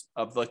advantages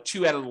of like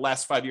 2 out of the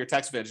last 5-year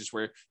tax advantages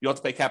where you don't have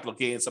to pay capital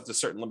gains up to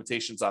certain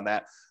limitations on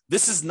that.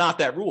 This is not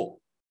that rule.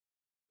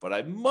 but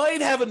I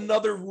might have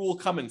another rule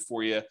coming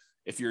for you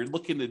if you're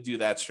looking to do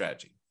that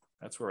strategy.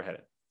 That's where we're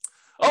headed.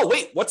 Oh,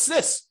 wait, what's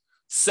this?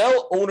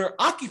 Sell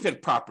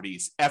owner-occupant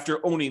properties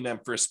after owning them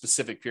for a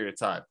specific period of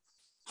time.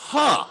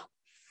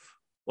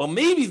 Well,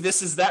 maybe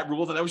this is that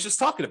rule that I was just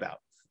talking about.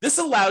 This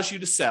allows you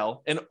to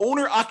sell an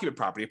owner-occupant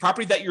property, a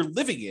property that you're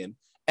living in,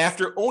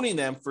 after owning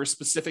them for a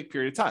specific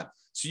period of time.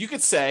 So you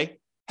could say,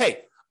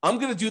 hey, I'm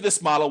going to do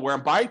this model where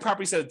I'm buying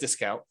properties at a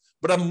discount,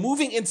 but I'm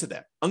moving into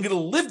them. I'm going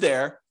to live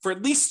there for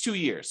at least 2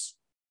 years.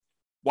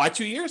 Why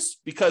 2 years?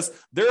 Because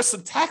there are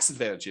some tax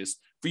advantages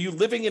for you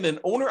living in an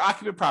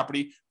owner-occupant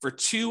property for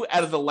 2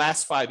 out of the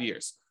last 5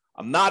 years.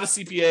 I'm not a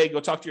CPA. Go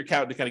talk to your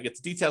accountant to kind of get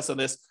the details on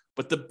this.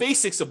 But the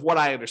basics of what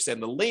I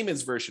understand, the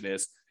layman's version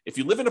is, if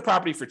you live in a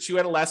property for 2 out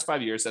of the last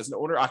 5 years as an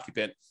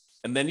owner-occupant,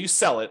 and then you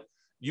sell it,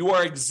 you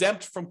are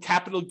exempt from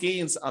capital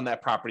gains on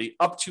that property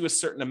up to a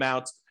certain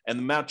amount, and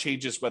the amount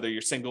changes whether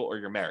you're single or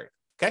you're married.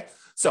 Okay,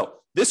 so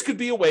this could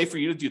be a way for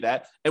you to do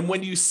that. And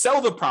when you sell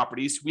the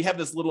properties, we have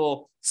this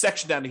little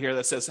section down here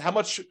that says, how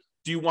much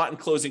do you want in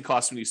closing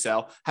costs when you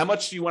sell? How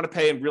much do you want to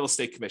pay in real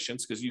estate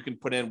commissions? Because you can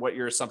put in what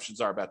your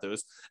assumptions are about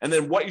those. And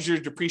then what is your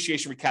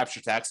depreciation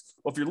recapture tax?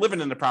 Well, if you're living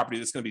in the property,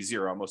 that's going to be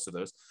zero on most of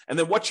those. And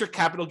then what's your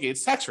capital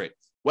gains tax rate?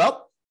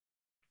 Well,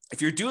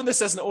 if you're doing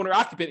this as an owner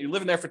occupant, you're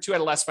living there for 2 out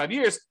of the last 5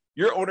 years,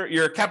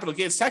 your capital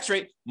gains tax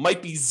rate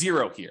might be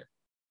zero here.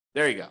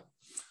 There you go.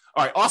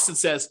 All right, Austin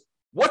says,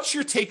 what's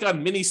your take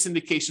on mini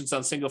syndications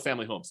on single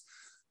family homes?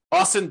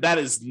 Austin, that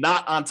is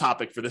not on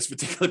topic for this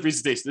particular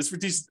presentation.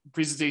 This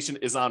presentation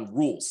is on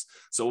rules.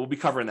 So we'll be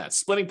covering that.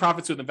 Splitting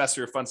profits with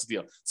investor or funds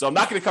deal. So I'm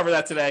not going to cover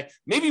that today.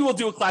 Maybe we'll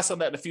do a class on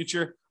that in the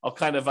future. I'll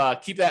kind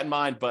of keep that in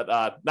mind, but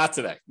not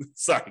today.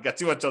 Sorry, got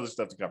too much other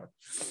stuff to cover.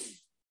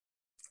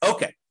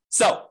 Okay,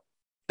 so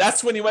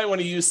that's when you might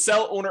want to use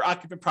sell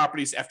owner-occupant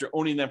properties after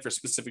owning them for a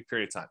specific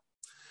period of time.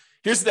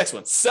 Here's the next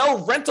one.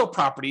 Sell rental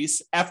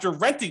properties after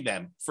renting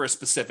them for a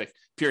specific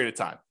period of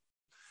time.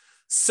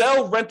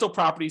 Sell rental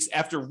properties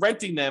after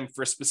renting them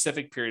for a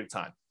specific period of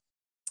time.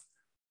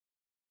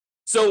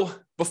 So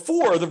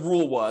before, the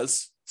rule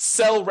was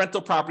sell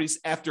rental properties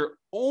after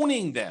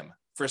owning them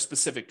for a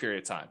specific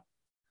period of time.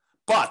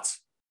 But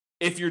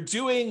if you're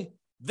doing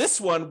this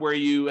one where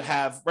you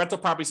have rental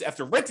properties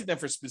after renting them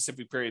for a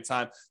specific period of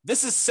time,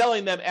 this is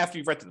selling them after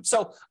you've rented them.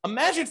 So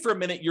imagine for a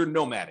minute you're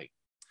nomading,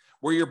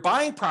 where you're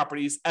buying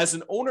properties as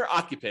an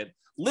owner-occupant,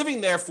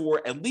 living there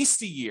for at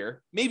least a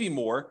year, maybe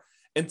more,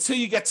 until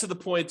you get to the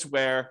point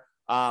where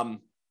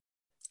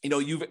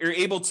you're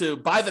able to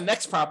buy the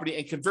next property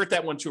and convert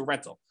that one to a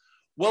rental.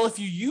 Well, if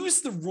you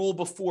use the rule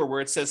before where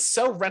it says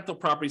sell rental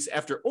properties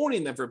after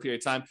owning them for a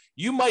period of time,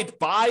 you might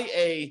buy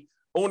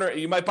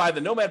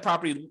the nomad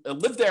property,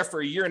 live there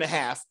for a year and a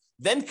half,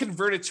 then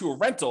convert it to a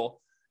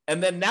rental.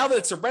 And then now that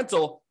it's a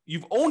rental,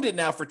 you've owned it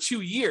now for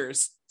 2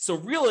 years. So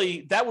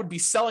really, that would be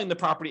selling the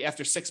property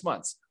after 6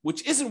 months,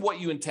 which isn't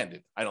what you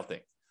intended, I don't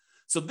think.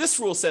 So this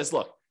rule says,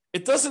 look,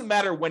 it doesn't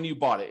matter when you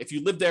bought it. If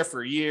you lived there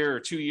for a year or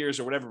 2 years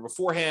or whatever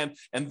beforehand,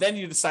 and then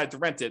you decide to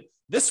rent it,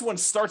 this one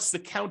starts the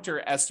counter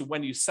as to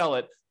when you sell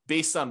it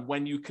based on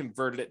when you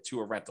converted it to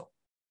a rental.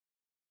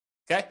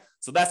 Okay,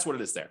 so that's what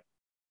it is there.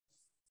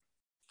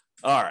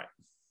 All right.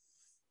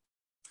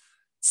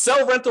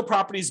 Sell rental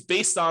properties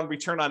based on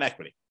return on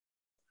equity.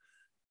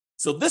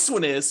 So this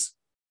one is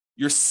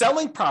you're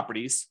selling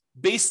properties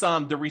based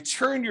on the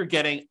return you're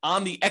getting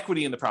on the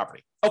equity in the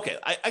property. Okay,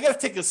 I got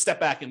to take a step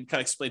back and kind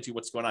of explain to you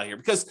what's going on here,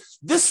 because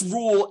this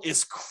rule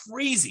is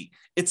crazy.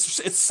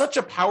 It's such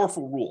a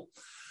powerful rule.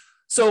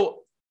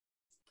 So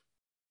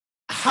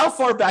how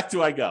far back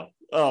do I go?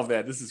 Oh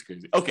man, this is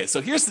crazy. Okay,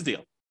 so here's the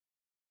deal.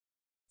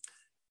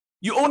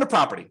 You own a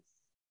property,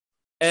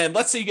 and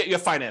let's say you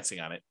have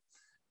financing on it,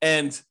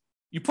 and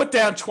you put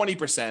down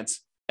 20%,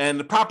 and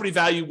the property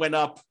value went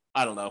up,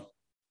 I don't know,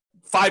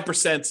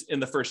 5% in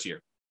the first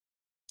year.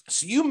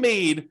 So you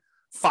made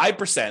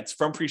 5%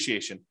 from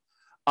appreciation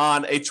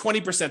on a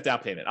 20% down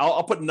payment.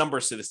 I'll put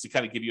numbers to this to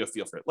kind of give you a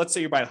feel for it. Let's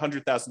say you're buying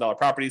 $100,000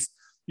 properties.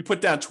 You put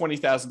down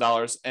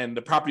 $20,000 and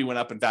the property went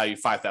up in value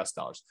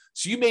 $5,000.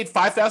 So you made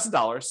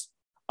 $5,000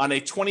 on a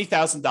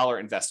 $20,000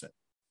 investment,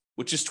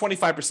 which is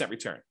 25%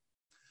 return.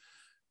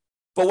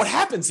 But what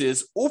happens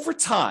is over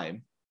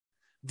time,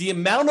 the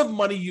amount of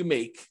money you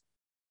make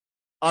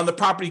on the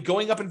property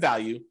going up in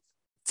value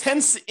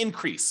tends to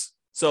increase.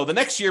 So the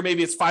next year,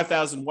 maybe it's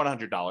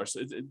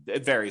 $5,100.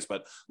 It varies,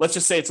 but let's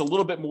just say it's a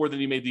little bit more than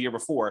you made the year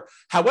before.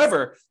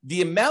 However,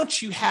 the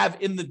amount you have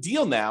in the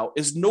deal now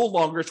is no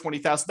longer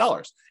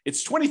 $20,000.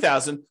 It's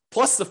 $20,000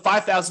 plus the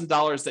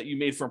 $5,000 that you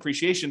made from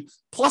appreciation,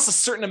 plus a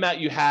certain amount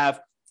you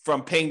have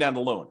from paying down the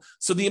loan.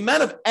 So the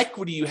amount of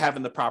equity you have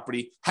in the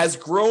property has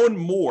grown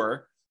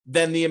more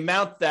than the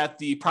amount that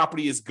the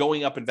property is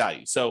going up in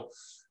value. So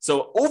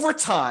over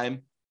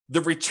time,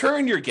 the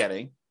return you're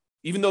getting,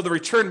 even though the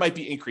return might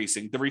be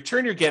increasing, the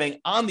return you're getting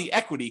on the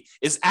equity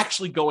is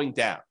actually going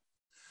down.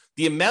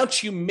 The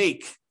amount you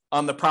make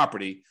on the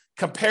property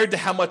compared to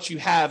how much you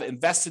have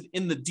invested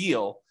in the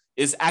deal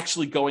is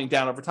actually going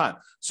down over time.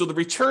 So the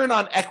return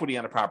on equity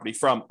on a property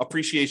from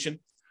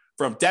appreciation,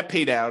 from debt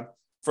pay down,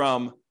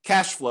 from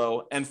cash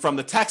flow and from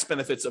the tax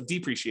benefits of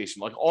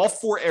depreciation. Like all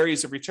four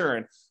areas of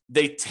return,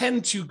 they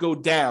tend to go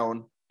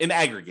down in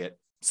aggregate.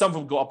 Some of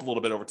them go up a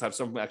little bit over time.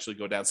 Some of them actually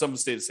go down. Some of them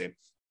stay the same.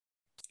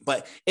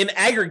 But in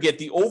aggregate,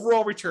 the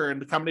overall return,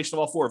 the combination of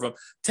all four of them,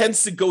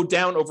 tends to go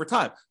down over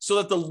time. So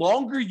that the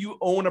longer you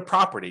own a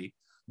property,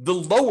 the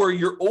lower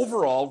your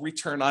overall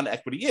return on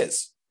equity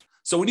is.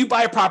 So when you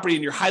buy a property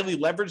and you're highly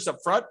leveraged up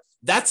front,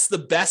 that's the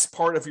best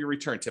part of your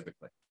return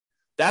typically.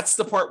 That's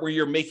the part where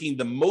you're making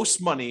the most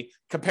money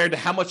compared to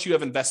how much you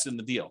have invested in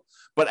the deal.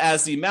 But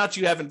as the amount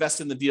you have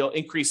invested in the deal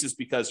increases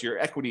because your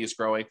equity is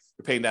growing,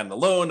 you're paying down the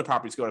loan, the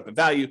property's going up in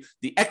value,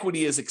 the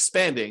equity is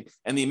expanding,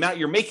 and the amount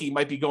you're making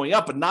might be going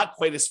up, but not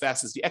quite as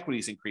fast as the equity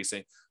is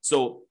increasing.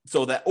 So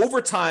that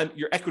over time,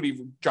 your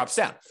equity drops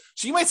down.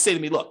 So you might say to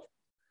me, look,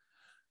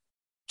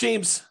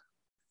 James,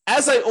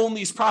 as I own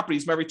these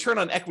properties, my return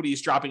on equity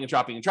is dropping and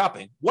dropping and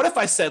dropping. What if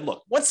I said,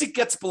 look, once it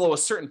gets below a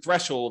certain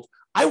threshold,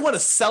 I want to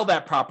sell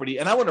that property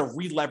and I want to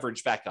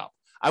re-leverage back up.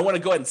 I want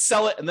to go ahead and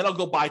sell it, and then I'll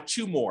go buy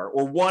two more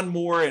or one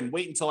more and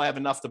wait until I have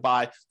enough to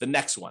buy the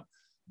next one.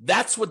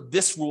 That's what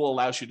this rule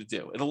allows you to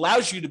do. It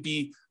allows you to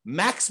be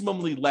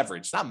maximally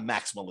leveraged, not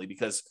maximally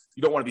because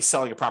you don't want to be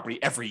selling a property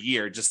every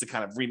year just to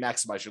kind of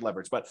re-maximize your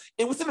leverage, but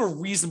within a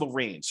reasonable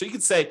range. So you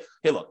can say,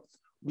 hey, look,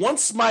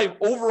 once my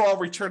overall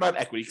return on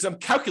equity, because I'm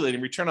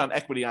calculating return on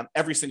equity on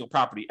every single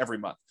property every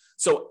month.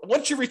 So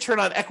once your return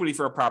on equity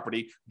for a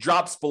property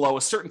drops below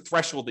a certain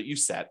threshold that you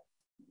set,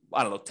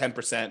 I don't know,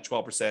 10%,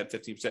 12%,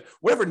 15%,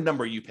 whatever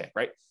number you pick,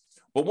 right?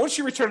 But once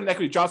your return on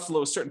equity drops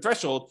below a certain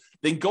threshold,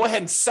 then go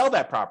ahead and sell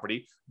that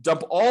property,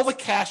 dump all the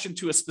cash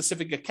into a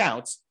specific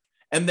account,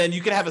 and then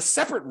you can have a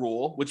separate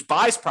rule which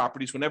buys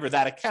properties whenever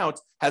that account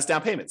has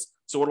down payments.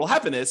 So what will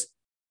happen is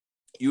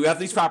you have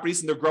these properties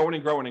and they're growing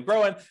and growing and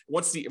growing.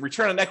 Once the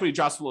return on equity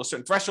drops below a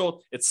certain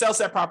threshold, it sells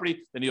that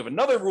property. Then you have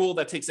another rule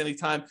that takes any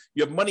time.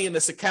 You have money in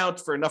this account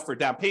for enough for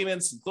down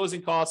payments and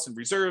closing costs and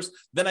reserves.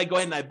 Then I go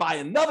ahead and I buy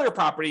another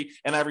property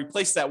and I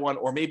replace that one,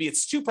 or maybe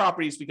it's two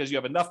properties because you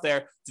have enough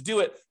there to do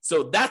it.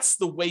 So that's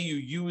the way you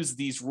use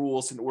these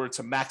rules in order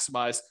to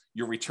maximize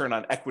your return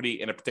on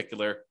equity in a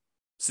particular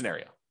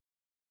scenario.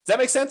 Does that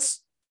make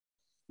sense?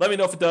 Let me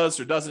know if it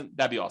does or doesn't.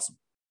 That'd be awesome.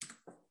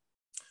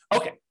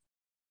 Okay.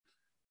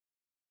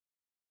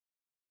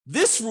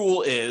 This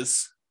rule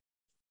is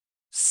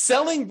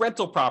selling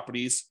rental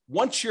properties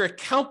once your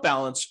account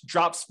balance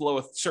drops below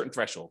a certain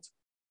threshold.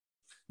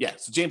 Yeah,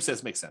 so James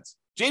says makes sense.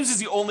 James is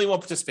the only one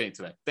participating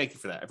today. Thank you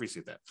for that. I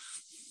appreciate that.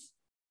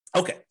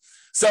 Okay,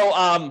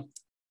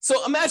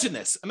 so imagine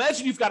this.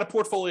 Imagine you've got a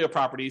portfolio of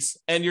properties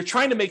and you're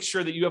trying to make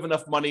sure that you have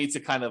enough money to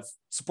kind of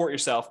support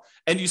yourself,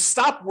 and you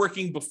stop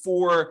working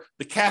before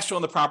the cash flow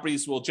on the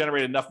properties will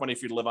generate enough money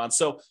for you to live on.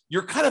 So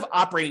you're kind of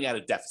operating at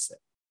a deficit.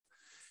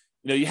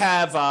 You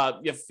have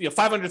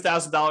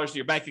 $500,000 in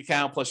your bank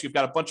account, plus you've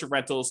got a bunch of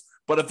rentals,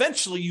 but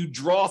eventually you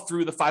draw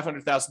through the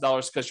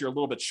 $500,000 because you're a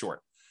little bit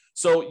short.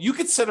 So you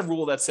could set a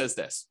rule that says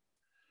this: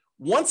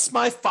 once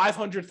my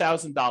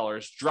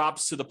 $500,000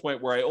 drops to the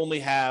point where I only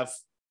have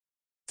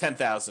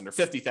 $10,000 or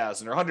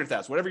 $50,000 or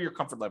 $100,000, whatever your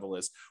comfort level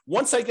is,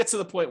 once I get to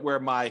the point where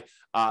my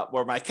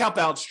account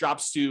balance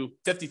drops to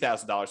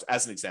 $50,000,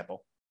 as an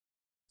example,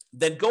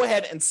 then go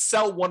ahead and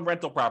sell one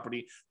rental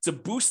property to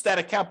boost that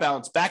account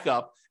balance back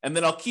up. And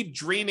then I'll keep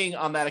draining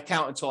on that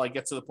account until I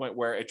get to the point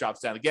where it drops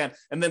down again,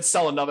 and then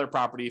sell another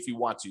property if you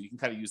want to. You can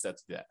kind of use that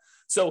to do that.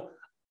 So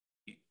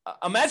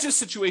imagine a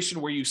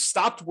situation where you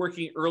stopped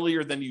working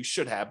earlier than you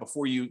should have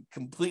before you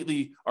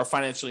completely are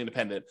financially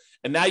independent.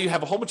 And now you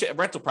have a whole bunch of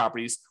rental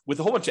properties with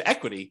a whole bunch of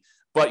equity,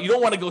 but you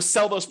don't want to go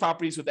sell those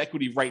properties with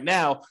equity right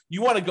now.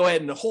 You want to go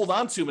ahead and hold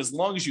on to them as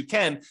long as you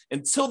can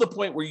until the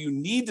point where you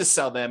need to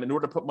sell them in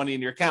order to put money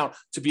in your account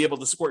to be able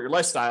to support your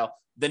lifestyle.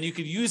 Then you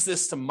could use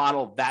this to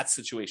model that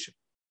situation.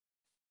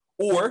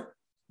 Or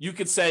you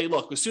could say,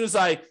 look, as soon as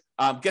I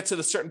get to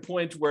the certain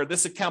point where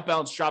this account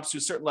balance drops to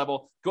a certain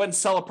level, go ahead and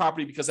sell a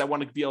property because I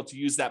want to be able to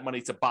use that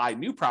money to buy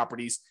new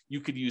properties.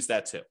 You could use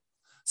that too.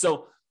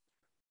 So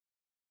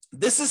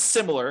this is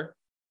similar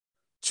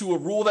to a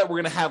rule that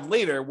we're going to have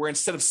later, where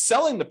instead of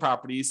selling the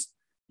properties,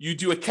 you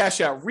do a cash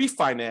out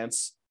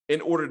refinance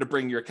in order to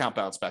bring your account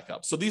balance back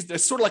up. So they're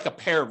sort of like a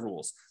pair of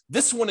rules.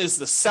 This one is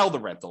the sell the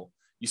rental.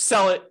 You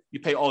sell it, you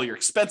pay all your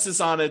expenses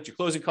on it, your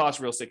closing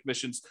costs, real estate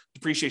commissions,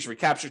 depreciation,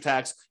 recapture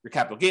tax, your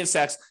capital gains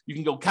tax. You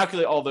can go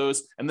calculate all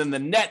those, and then the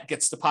net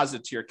gets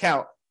deposited to your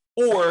account.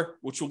 Or,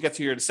 which we'll get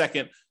to here in a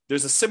second,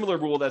 there's a similar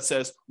rule that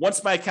says,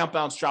 once my account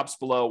balance drops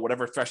below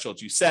whatever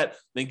threshold you set,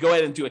 then go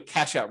ahead and do a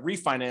cash out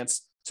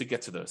refinance to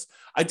get to those.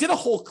 I did a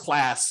whole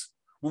class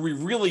where we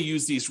really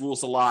use these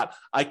rules a lot.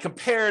 I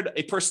compared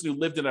a person who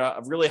lived in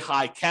a really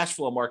high cash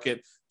flow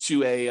market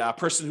to a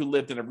person who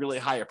lived in a really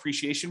high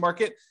appreciation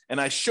market.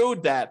 And I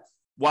showed that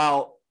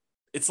while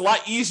it's a lot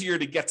easier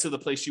to get to the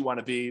place you want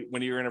to be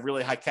when you're in a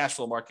really high cash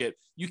flow market,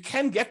 you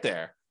can get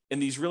there in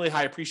these really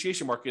high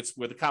appreciation markets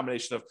with a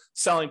combination of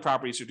selling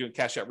properties or doing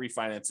cash out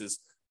refinances.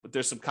 But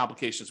there's some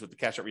complications with the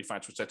cash out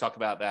refinance, which I talk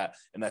about that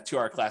in that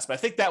 2-hour class. But I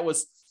think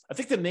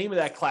the name of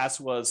that class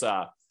was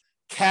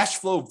cash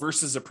flow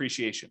versus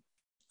appreciation.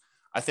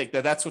 I think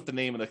that's what the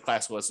name of the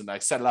class was. And I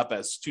set it up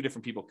as two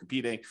different people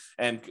competing,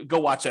 and go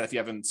watch that if you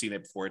haven't seen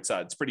it before.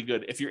 It's pretty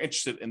good if you're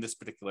interested in this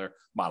particular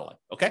modeling.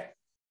 Okay.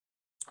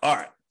 All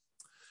right.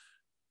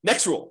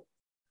 Next rule: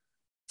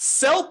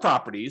 sell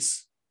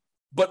properties,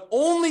 but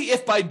only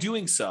if by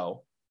doing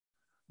so,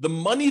 the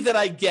money that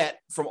I get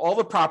from all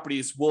the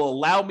properties will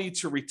allow me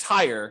to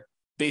retire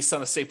based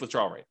on a safe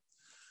withdrawal rate.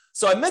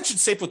 So I mentioned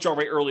safe withdrawal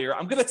rate earlier.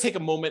 I'm going to take a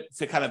moment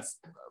to kind of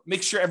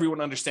make sure everyone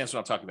understands what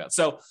I'm talking about.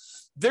 So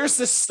there's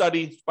this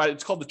study,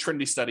 it's called the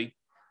Trinity study.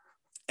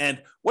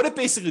 And what it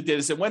basically did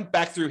is it went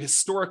back through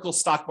historical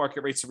stock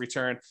market rates of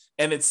return.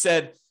 And it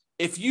said,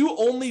 if you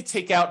only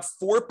take out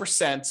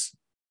 4%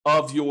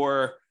 of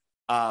your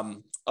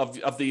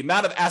of the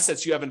amount of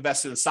assets you have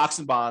invested in stocks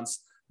and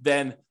bonds,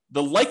 then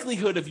the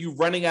likelihood of you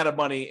running out of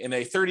money in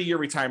a 30-year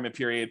retirement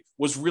period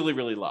was really,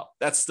 really low.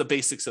 That's the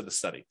basics of the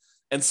study.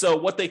 And so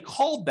what they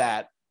called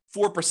that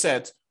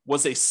 4%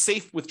 was a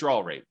safe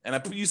withdrawal rate. And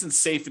I'm using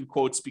safe in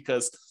quotes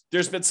because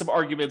there's been some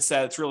arguments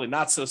that it's really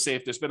not so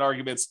safe. There's been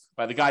arguments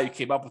by the guy who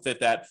came up with it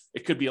that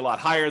it could be a lot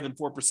higher than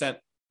 4%.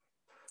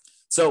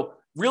 So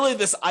really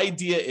this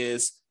idea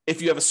is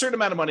if you have a certain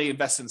amount of money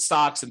invested in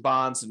stocks and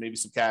bonds and maybe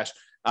some cash,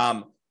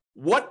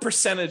 what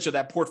percentage of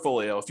that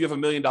portfolio, if you have $1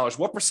 million,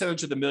 what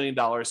percentage of the $1 million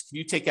can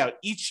you take out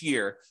each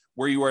year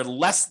where you are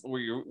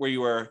where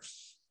you are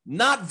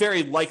not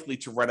very likely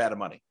to run out of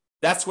money?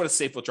 That's what a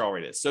safe withdrawal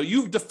rate is. So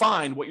you've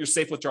defined what your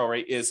safe withdrawal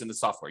rate is in the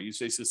software. You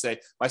basically say,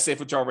 my safe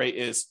withdrawal rate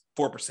is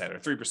 4% or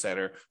 3%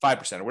 or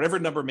 5% or whatever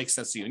number makes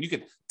sense to you. And you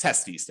can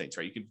test these things,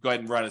 right? You can go ahead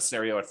and run a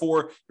scenario at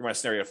 4, you run a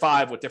scenario at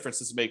 5. What difference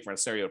does it make? Run a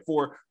scenario at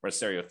 4, run a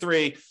scenario at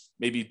 3,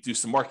 maybe do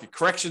some market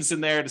corrections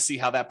in there to see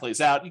how that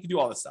plays out. You can do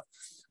all this stuff.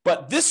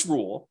 But this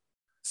rule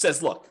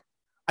says, look,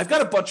 I've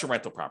got a bunch of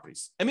rental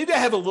properties, and maybe I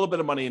have a little bit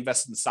of money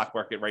invested in the stock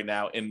market right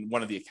now in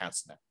one of the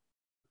accounts in there.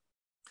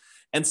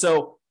 And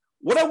so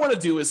what I want to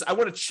do is I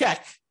want to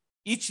check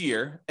each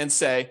year and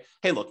say,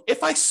 hey, look,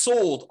 if I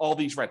sold all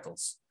these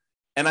rentals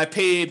and I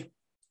paid,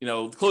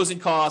 closing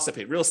costs, I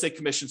paid real estate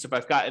commissions if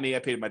I've got any, I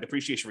paid my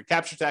depreciation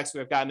recapture tax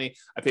if I've got any,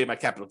 I paid my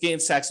capital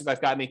gains tax if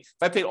I've got any,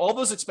 if I paid all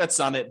those expenses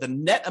on it, the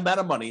net amount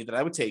of money that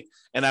I would take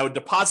and I would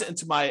deposit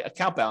into my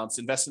account balance,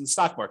 invest in the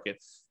stock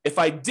market. If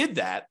I did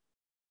that,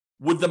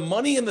 would the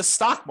money in the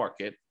stock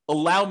market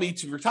allow me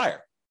to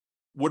retire?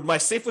 Would my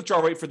safe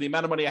withdrawal rate for the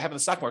amount of money I have in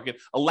the stock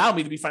market allow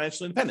me to be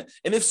financially independent?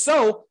 And if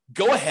so,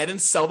 go ahead and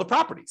sell the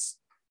properties.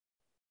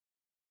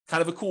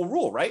 Kind of a cool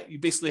rule, right? You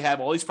basically have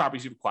all these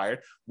properties you've acquired.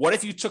 What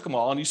if you took them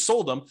all and you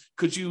sold them?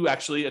 Could you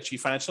actually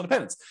achieve financial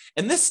independence?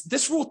 And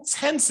this rule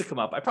tends to come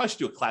up. I probably should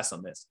do a class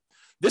on this.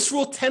 This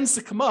rule tends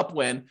to come up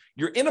when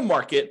you're in a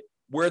market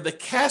where the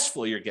cash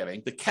flow you're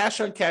getting, the cash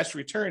on cash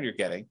return you're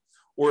getting,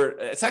 or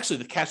it's actually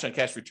the cash on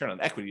cash return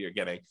on equity you're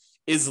getting,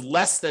 is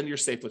less than your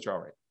safe withdrawal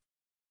rate.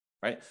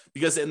 Right?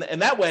 Because in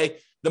that way,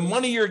 the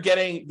money you're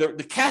getting,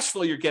 the cash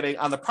flow you're getting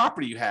on the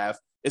property you have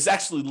is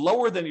actually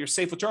lower than your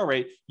safe withdrawal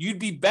rate. You'd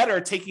be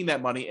better taking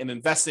that money and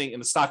investing in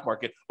the stock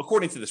market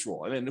according to this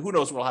rule. And then who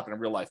knows what will happen in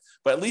real life.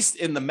 But at least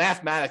in the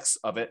mathematics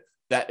of it,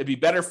 that it'd be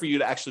better for you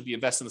to actually be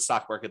investing in the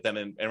stock market than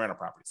in rental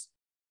properties,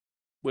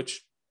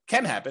 which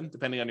can happen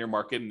depending on your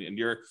market and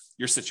your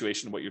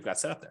situation and what you've got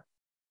set up there.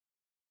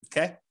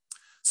 Okay?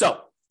 So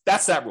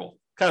that's that rule.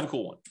 Kind of a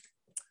cool one.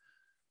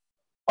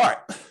 All right.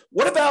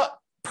 What about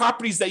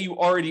properties that you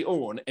already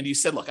own? And you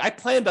said, look, I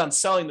planned on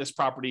selling this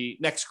property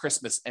next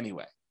Christmas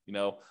anyway.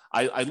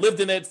 I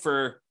lived in it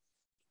for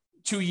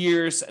 2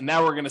 years and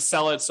now we're going to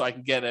sell it so I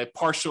can get a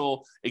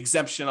partial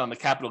exemption on the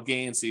capital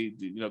gains.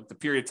 The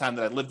period of time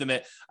that I lived in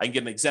it, I can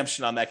get an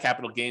exemption on that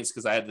capital gains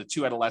because I had the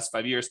 2 out of the last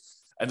 5 years.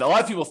 And a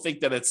lot of people think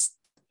that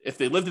if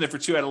they lived in it for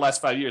 2 out of the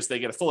last 5 years, they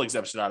get a full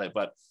exemption on it.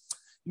 But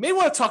you may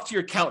want to talk to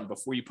your accountant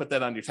before you put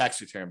that on your tax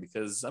return,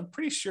 because I'm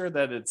pretty sure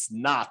that it's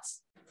not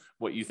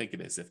what you think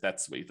it is, if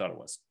that's what you thought it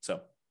was.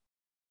 So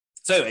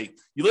anyway,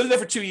 you lived there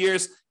for 2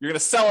 years. You're going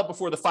to sell it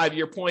before the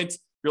 5-year point.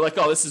 You're like,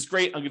 oh, this is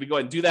great. I'm going to go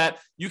ahead and do that.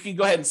 You can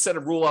go ahead and set a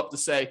rule up to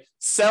say,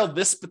 sell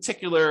this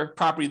particular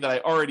property that I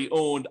already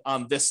owned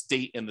on this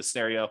date in the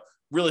scenario.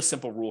 Really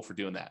simple rule for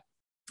doing that.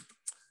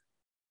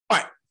 All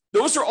right.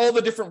 Those are all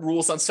the different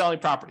rules on selling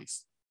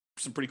properties.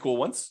 Some pretty cool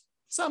ones.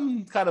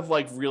 Some kind of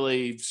like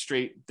really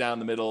straight down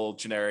the middle,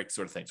 generic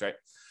sort of things, right?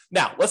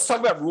 Now, let's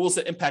talk about rules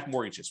that impact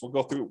mortgages. We'll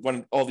go through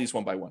all these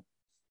one by one.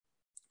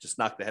 Just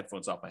knocked the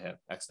headphones off my head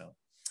accidentally.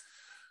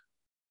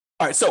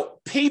 All right, so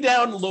pay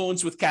down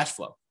loans with cash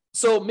flow.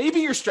 So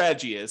maybe your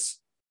strategy is,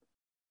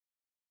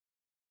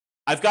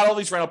 I've got all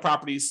these rental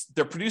properties.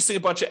 They're producing a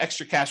bunch of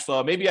extra cash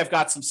flow. Maybe I've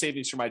got some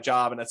savings for my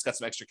job and that's got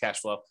some extra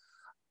cash flow.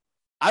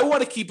 I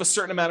want to keep a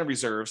certain amount of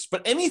reserves,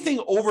 but anything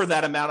over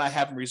that amount I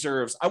have in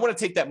reserves, I want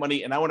to take that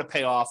money and I want to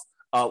pay off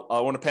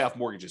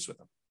mortgages with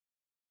them.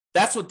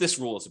 That's what this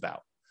rule is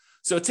about.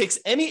 So it takes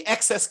any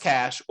excess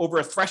cash over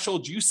a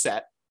threshold you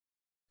set,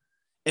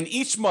 and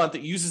each month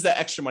it uses that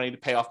extra money to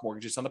pay off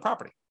mortgages on the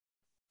property.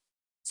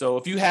 So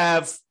if you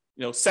have,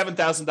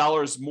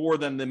 $7,000 more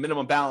than the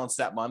minimum balance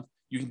that month,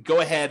 you can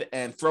go ahead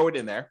and throw it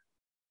in there.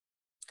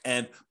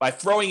 And by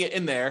throwing it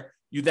in there,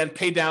 you then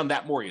pay down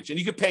that mortgage. And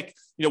you can pick,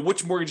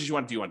 which mortgages you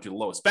want to do. You want to do the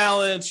lowest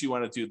balance, you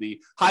want to do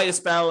the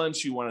highest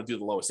balance, you want to do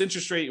the lowest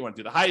interest rate, you want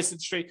to do the highest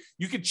interest rate.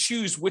 You can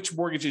choose which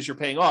mortgages you're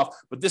paying off,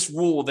 but this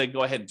rule will then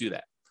go ahead and do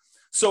that.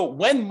 So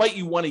when might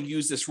you want to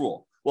use this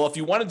rule? Well, if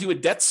you want to do a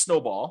debt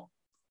snowball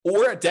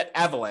or a debt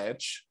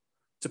avalanche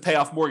to pay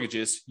off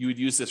mortgages, you would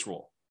use this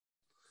rule.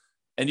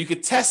 And you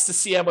could test to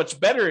see how much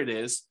better it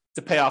is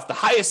to pay off the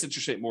highest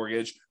interest rate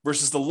mortgage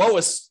versus the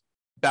lowest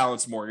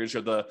balance mortgage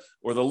or the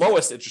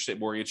lowest interest rate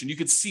mortgage. And you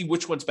could see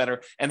which one's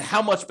better and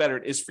how much better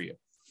it is for you.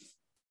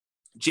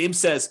 James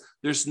says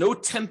there's no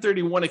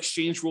 1031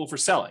 exchange rule for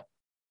selling.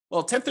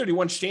 Well,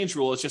 1031 exchange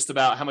rule is just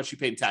about how much you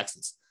pay in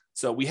taxes.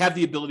 So we have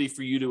the ability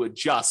for you to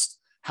adjust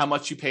how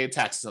much you pay in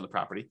taxes on the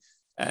property.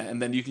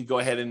 And then you can go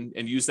ahead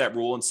and use that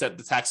rule and set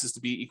the taxes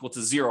to be equal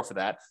to 0 for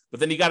that. But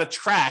then you got to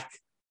track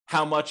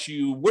how much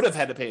you would have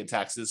had to pay in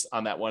taxes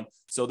on that one.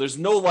 So there's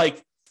no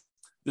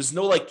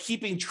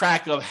keeping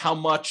track of how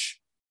much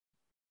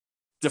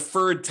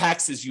deferred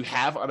taxes you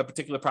have on a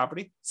particular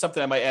property,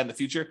 something I might add in the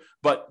future,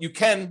 but you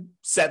can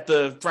set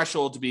the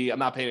threshold to be, I'm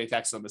not paying any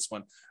taxes on this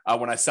one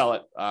when I sell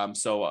it.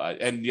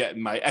 And yet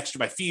my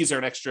fees are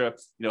an extra,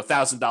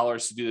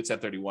 $1,000 to do the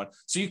 1031.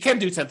 So you can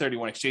do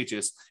 1031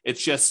 exchanges.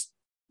 It's just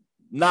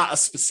not a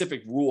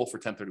specific rule for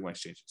 1031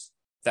 exchanges.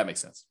 If that makes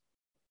sense.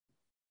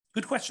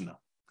 Good question though.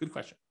 Good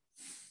question.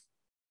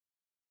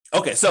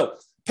 Okay. So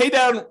pay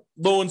down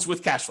loans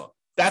with cash flow.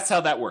 That's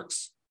how that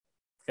works.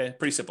 Okay.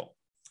 Pretty simple.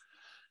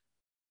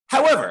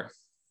 However,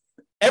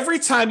 every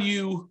time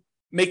you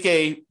make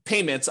a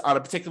payment on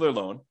a particular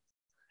loan,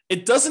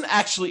 it doesn't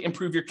actually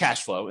improve your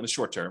cash flow in the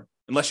short term,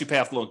 unless you pay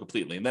off the loan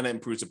completely, and then it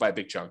improves it by a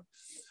big chunk.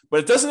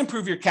 But it doesn't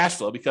improve your cash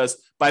flow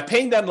because by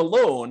paying down the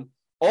loan,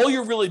 all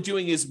you're really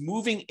doing is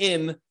moving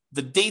in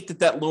the date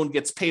that loan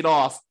gets paid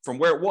off from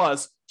where it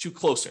was to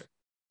closer.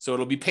 So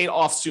it'll be paid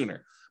off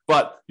sooner.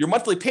 But your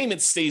monthly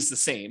payment stays the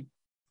same.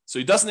 So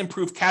it doesn't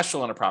improve cash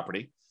flow on a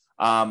property.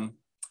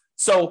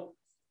 So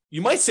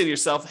you might say to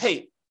yourself,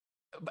 hey,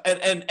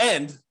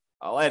 and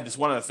I'll add this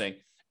one other thing.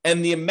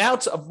 And the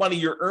amount of money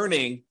you're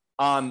earning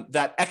on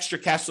that extra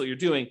cash flow you're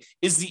doing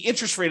is the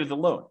interest rate of the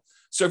loan.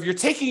 So if you're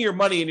taking your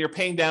money and you're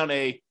paying down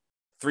a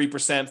 3%,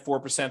 4%,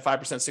 5%,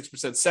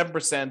 6%,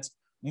 7%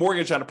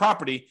 mortgage on a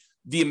property,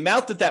 the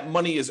amount that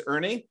money is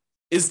earning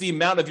is the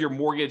amount of your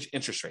mortgage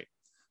interest rate.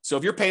 So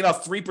if you're paying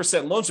off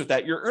 3% loans with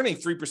that, you're earning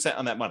 3%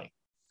 on that money.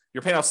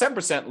 You're paying off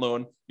 7%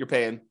 loan, you're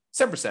paying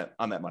 7%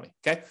 on that money.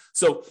 Okay.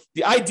 So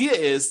the idea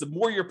is the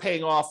more you're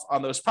paying off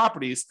on those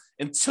properties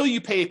until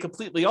you pay it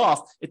completely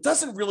off, it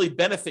doesn't really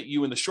benefit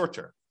you in the short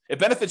term. It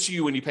benefits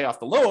you when you pay off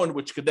the loan,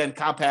 which could then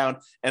compound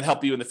and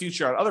help you in the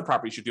future on other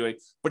properties you're doing,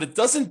 but it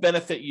doesn't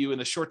benefit you in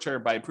the short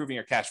term by improving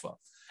your cash flow.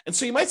 And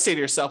so you might say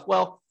to yourself,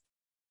 well,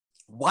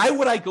 why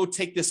would I go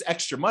take this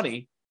extra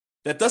money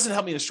that doesn't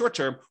help me in the short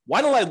term?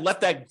 Why don't I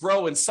let that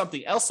grow in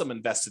something else I'm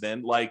invested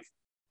in, like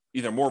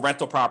either more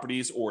rental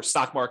properties or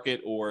stock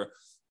market or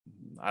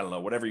I don't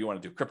know, whatever you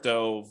want to do,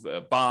 crypto,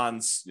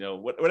 bonds,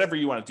 whatever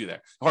you want to do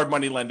there, hard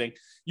money lending.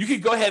 You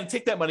could go ahead and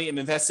take that money and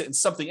invest it in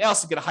something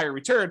else and get a higher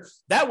return.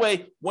 That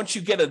way, once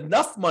you get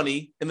enough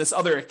money in this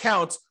other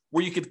account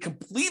where you could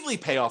completely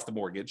pay off the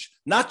mortgage,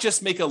 not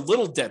just make a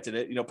little dent in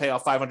it, pay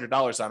off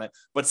 $500 on it,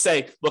 but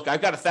say, look, I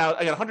got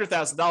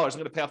 $100,000. I'm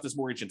going to pay off this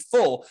mortgage in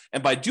full.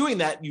 And by doing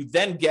that, you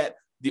then get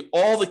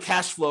all the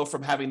cash flow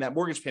from having that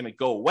mortgage payment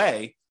go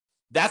away.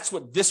 That's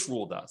what this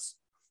rule does.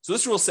 So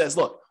this rule says,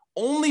 look,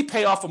 only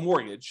pay off a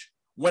mortgage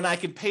when I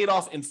can pay it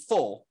off in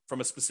full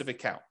from a specific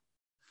account.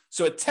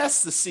 So it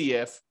tests to see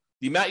if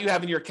the amount you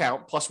have in your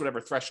account plus whatever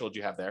threshold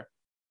you have there.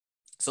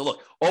 So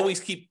look, always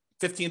keep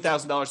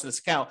 $15,000 in this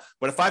account.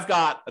 But if I've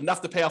got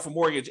enough to pay off a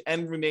mortgage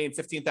and remain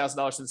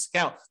 $15,000 in this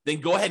account,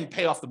 then go ahead and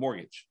pay off the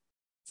mortgage.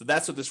 So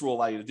that's what this rule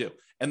allows you to do.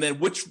 And then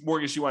which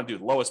mortgage you want to do,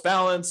 the lowest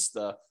balance,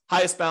 the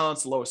highest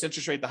balance, the lowest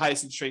interest rate, the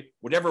highest interest rate,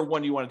 whatever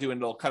one you want to do,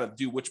 and it'll kind of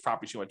do which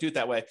properties you want to do it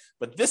that way.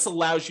 But this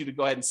allows you to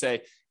go ahead and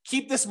say,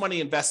 keep this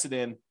money invested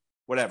in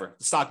whatever,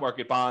 the stock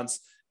market, bonds,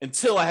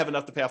 until I have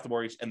enough to pay off the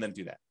mortgage, and then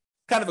do that.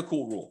 Kind of a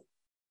cool rule.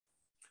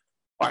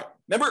 All right.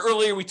 Remember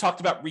earlier we talked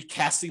about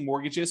recasting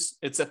mortgages?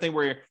 It's that thing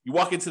where you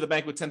walk into the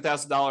bank with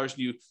 $10,000,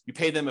 you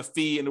pay them a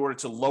fee in order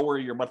to lower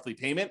your monthly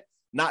payment,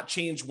 not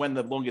change when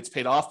the loan gets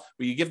paid off,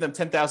 but you give them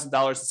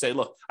 $10,000 and say,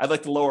 look, I'd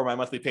like to lower my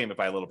monthly payment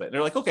by a little bit. And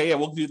they're like, okay, yeah,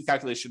 we'll do the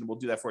calculation and we'll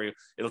do that for you.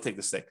 It'll take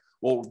this thing.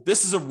 Well,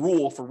 this is a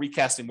rule for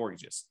recasting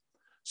mortgages.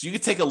 So you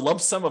could take a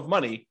lump sum of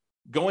money,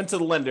 go into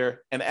the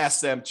lender and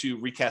ask them to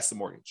recast the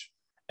mortgage.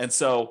 And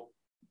so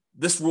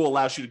this rule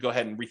allows you to go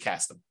ahead and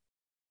recast them.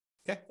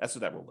 Okay, that's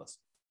what that rule does.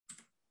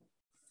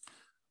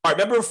 All right,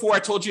 remember before I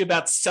told you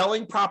about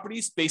selling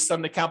properties based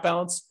on the account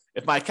balance?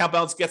 If my account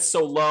balance gets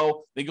so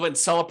low, then go ahead and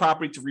sell a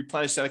property to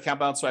replenish that account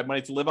balance so I have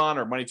money to live on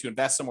or money to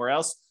invest somewhere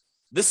else.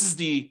 This is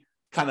the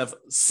kind of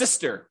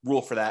sister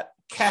rule for that,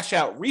 cash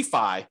out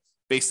refi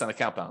based on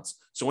account balance.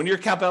 So when your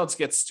account balance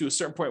gets to a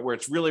certain point where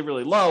it's really,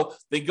 really low,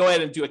 then go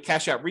ahead and do a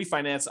cash out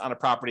refinance on a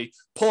property,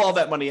 pull all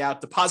that money out,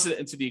 deposit it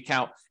into the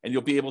account, and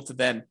you'll be able to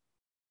then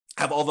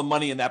have all the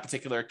money in that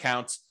particular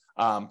account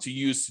to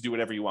use to do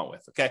whatever you want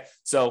with. Okay.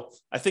 So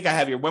I think I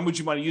have here, when would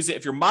you want to use it?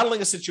 If you're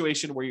modeling a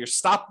situation where you're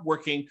stopped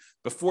working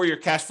before your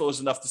cash flow is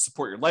enough to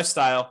support your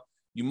lifestyle,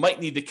 you might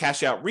need to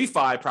cash out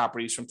refi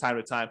properties from time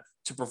to time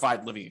to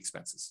provide living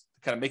expenses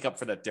to kind of make up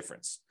for that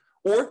difference.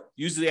 Or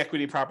use the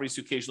equity properties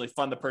to occasionally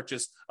fund the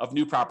purchase of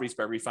new properties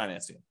by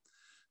refinancing.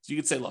 So you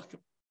could say, look,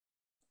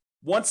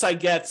 once I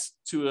get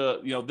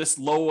to this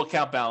low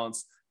account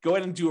balance, go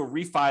ahead and do a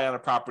refi on a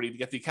property to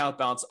get the account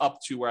balance up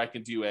to where I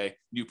can do a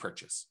new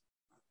purchase.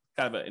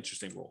 Kind of an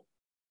interesting rule.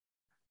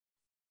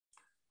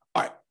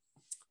 All right.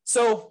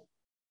 So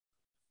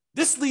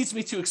this leads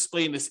me to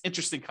explain this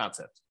interesting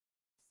concept.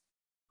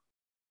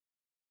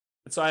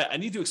 And so I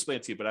need to explain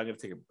it to you, but I'm going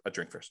to take a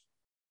drink first.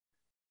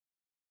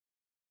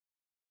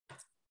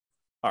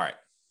 All right.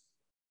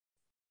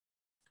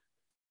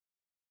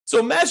 So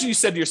imagine you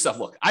said to yourself,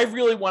 look, I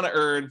really want to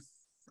earn,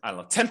 I don't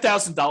know,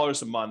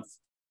 $10,000 a month.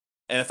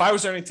 And if I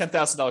was earning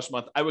 $10,000 a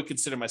month, I would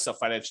consider myself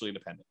financially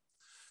independent.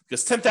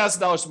 Because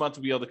 $10,000 a month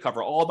would be able to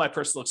cover all of my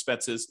personal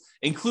expenses,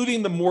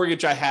 including the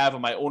mortgage I have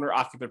on my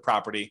owner-occupant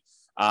property,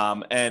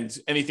 and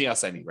anything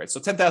else I need, right?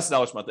 So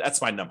 $10,000 a month,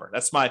 that's my number.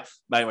 That's my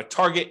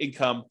target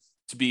income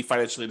to be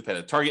financially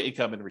independent, target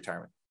income in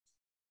retirement.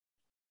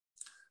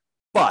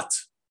 But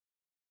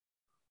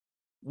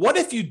what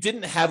if you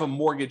didn't have a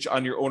mortgage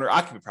on your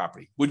owner-occupant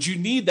property? Would you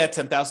need that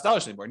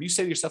 $10,000 anymore? And you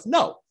say to yourself,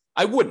 no,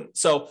 I wouldn't.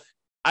 So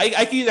I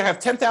can either have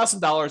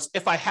 $10,000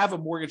 if I have a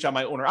mortgage on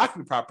my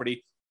owner-occupant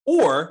property,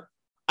 or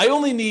I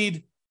only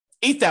need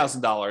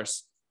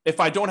 $8,000 if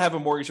I don't have a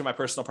mortgage on my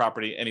personal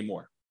property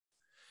anymore.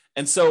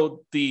 And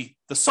so the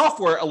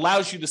software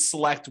allows you to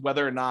select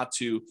whether or not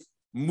to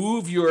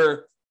move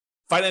your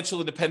financial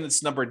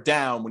independence number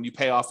down when you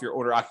pay off your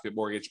owner-occupant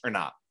mortgage or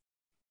not.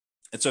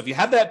 And so if you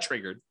have that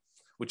triggered,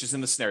 which is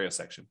in the scenario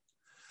section,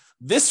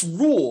 this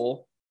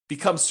rule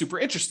becomes super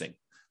interesting,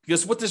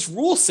 because what this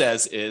rule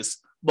says is,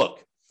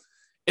 look,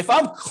 if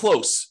I'm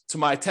close to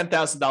my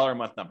 $10,000 a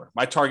month number,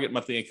 my target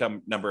monthly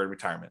income number in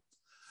retirement,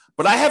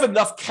 but I have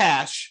enough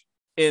cash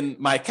in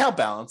my account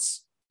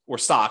balance or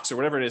stocks or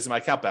whatever it is in my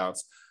account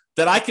balance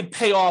that I could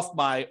pay off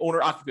my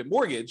owner-occupant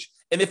mortgage,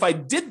 and if I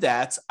did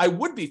that, I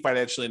would be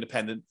financially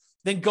independent,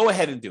 then go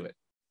ahead and do it.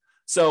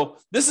 So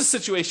this is a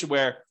situation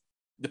where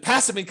the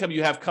passive income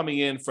you have coming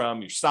in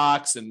from your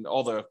stocks and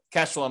all the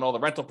cash flow on all the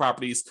rental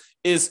properties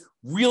is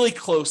really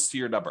close to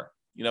your number.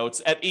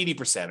 It's at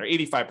 80% or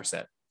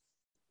 85%.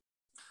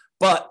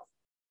 But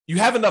you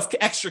have enough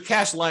extra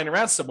cash lying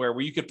around somewhere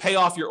where you could pay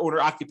off your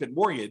owner-occupant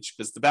mortgage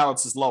because the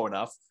balance is low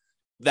enough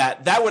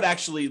that would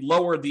actually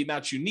lower the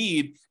amount you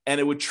need, and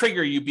it would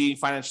trigger you being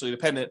financially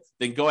independent.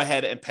 Then go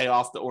ahead and pay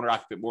off the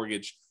owner-occupant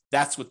mortgage.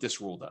 That's what this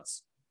rule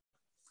does.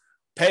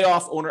 Pay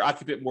off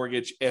owner-occupant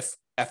mortgage if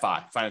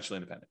FI, financially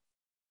independent.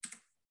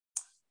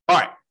 All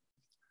right.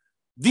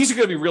 These are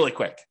going to be really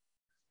quick.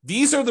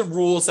 These are the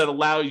rules that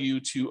allow you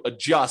to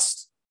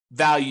adjust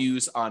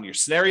values on your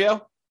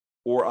scenario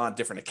or on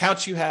different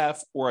accounts you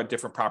have or on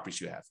different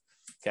properties you have.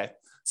 Okay.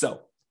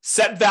 So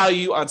set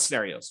value on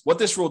scenarios. What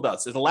this rule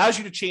does, it allows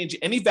you to change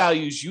any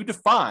values you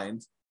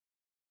defined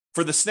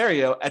for the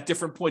scenario at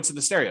different points in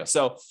the scenario.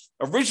 So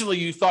originally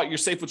you thought your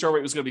safe withdrawal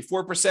rate was going to be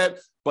 4%,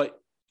 but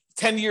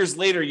 10 years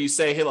later you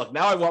say, hey, look,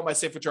 now I want my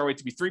safe withdrawal rate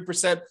to be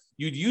 3%.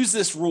 You'd use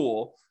this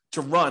rule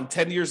to run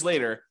 10 years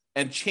later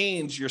and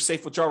change your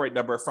safe withdrawal rate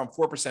number from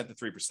 4% to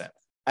 3%,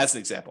 as an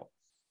example.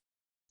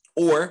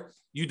 Or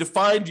you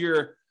defined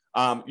your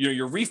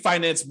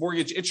refinance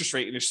mortgage interest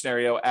rate in your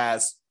scenario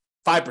as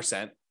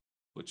 5%,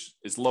 which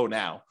is low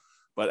now,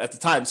 but at the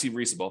time seemed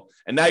reasonable.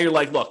 And now you're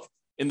like, look,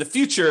 in the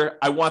future,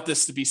 I want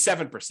this to be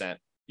 7%.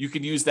 You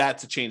can use that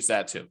to change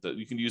that too.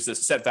 You can use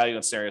this set value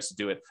on scenarios to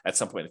do it at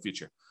some point in the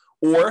future.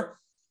 Or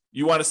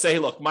you want to say,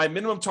 look, my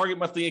minimum target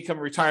monthly income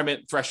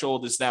retirement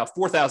threshold is now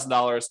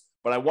 $4,000,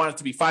 but I want it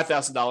to be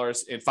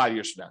 $5,000 in 5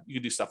 years from now. You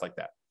can do stuff like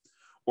that.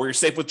 Or your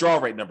safe withdrawal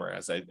rate number,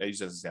 as I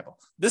use as an example.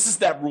 This is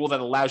that rule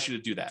that allows you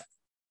to do that.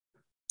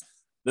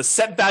 The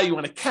set value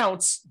on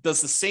accounts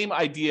does the same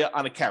idea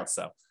on accounts,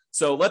 though.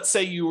 So let's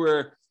say you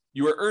were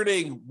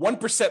earning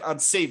 1% on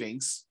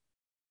savings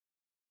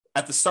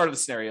at the start of the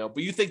scenario,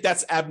 but you think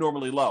that's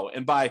abnormally low.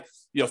 And by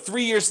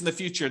 3 years in the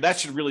future, that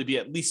should really be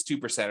at least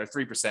 2% or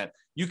 3%.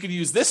 You could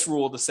use this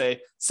rule to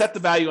say, set the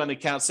value on the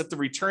account, set the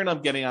return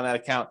I'm getting on that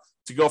account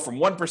to go from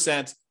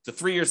 1% to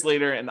 3 years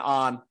later and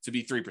on to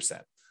be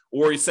 3%.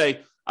 Or you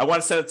say, I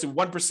want to set it to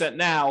 1%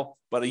 now,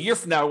 but a year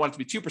from now, I want it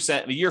to be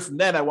 2%. And a year from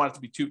then, I want it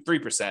to be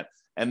 3%.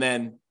 And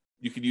then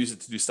you could use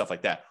it to do stuff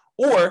like that.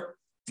 Or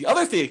the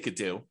other thing it could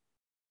do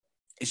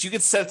is you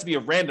could set it to be a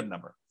random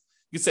number.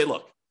 You could say,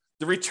 look,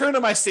 the return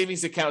on my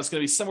savings account is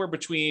going to be somewhere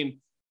between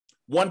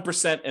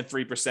 1% and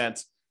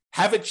 3%.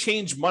 Have it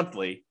change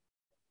monthly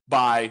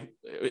by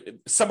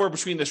somewhere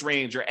between this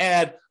range, or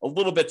add a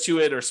little bit to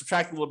it or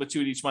subtract a little bit to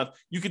it each month.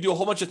 You could do a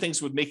whole bunch of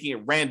things with making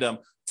it random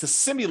to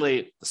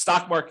simulate the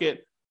stock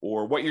market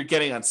or what you're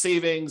getting on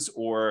savings,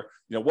 or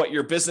what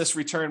your business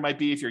return might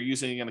be if you're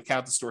using an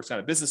account to store kind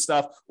of business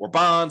stuff or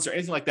bonds or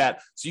anything like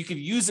that. So you could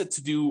use it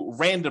to do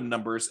random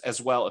numbers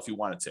as well if you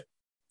wanted to.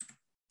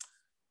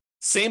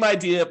 Same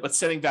idea, but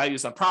setting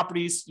values on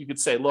properties. You could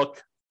say,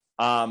 look,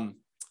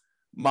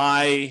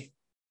 my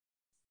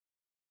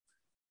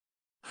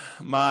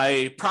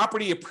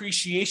property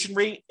appreciation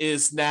rate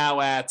is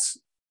now at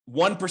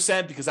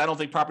 1% because I don't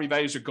think property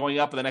values are going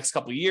up in the next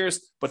couple of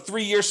years. But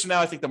 3 years from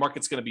now, I think the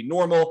market's going to be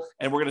normal,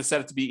 and we're going to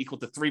set it to be equal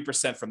to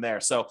 3% from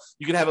there. So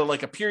you can have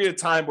a period of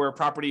time where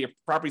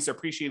properties are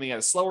appreciating at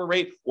a slower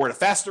rate or at a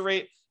faster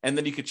rate, and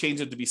then you could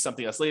change it to be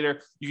something else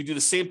later. You can do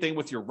the same thing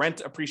with your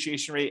rent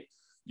appreciation rate.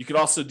 You could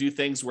also do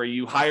things where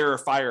you hire or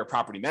fire a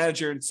property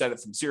manager and set it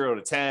from 0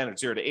 to 10 or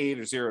 0 to 8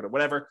 or 0 to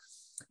whatever.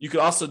 You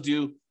could also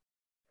do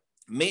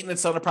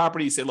maintenance on a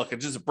property. You say, look,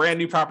 it's just a brand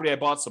new property I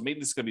bought, so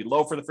maintenance is going to be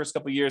low for the first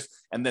couple of years,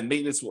 and then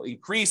maintenance will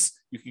increase.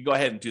 You can go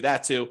ahead and do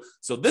that too.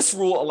 So this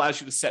rule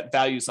allows you to set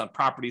values on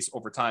properties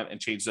over time and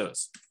change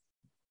those.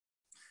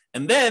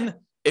 And then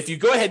if you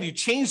go ahead and you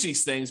change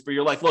these things, but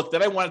you're like, look,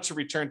 then I want it to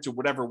return to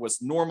whatever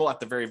was normal at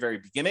the very, very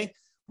beginning,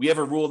 we have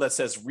a rule that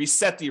says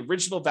reset the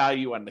original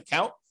value on an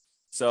account.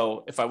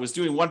 So if I was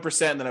doing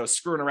 1% and then I was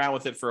screwing around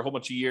with it for a whole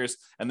bunch of years,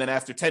 and then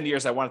after 10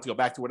 years, I wanted to go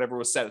back to whatever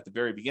was set at the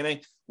very beginning,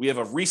 we have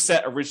a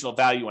reset original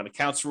value on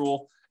accounts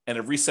rule and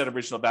a reset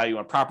original value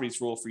on properties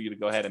rule for you to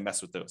go ahead and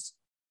mess with those.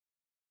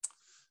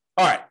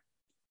 All right.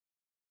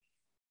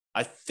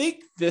 I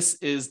think this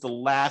is the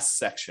last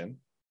section.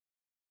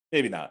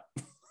 Maybe not.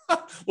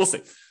 We'll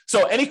see.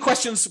 So any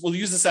questions? We'll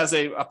use this as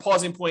a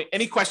pausing point.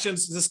 Any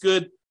questions? Is this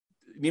good?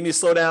 Need me to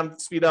slow down,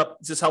 speed up?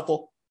 Is this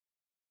helpful?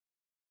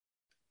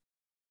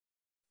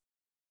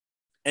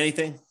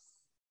 Anything?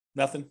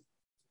 Nothing?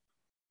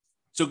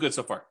 So good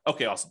so far.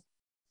 Okay, awesome.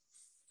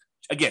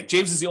 Again,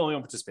 James is the only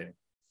one participating.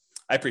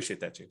 I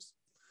appreciate that, James.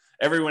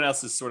 Everyone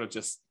else is sort of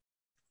just,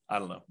 I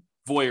don't know,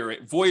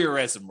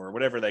 voyeurism or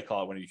whatever they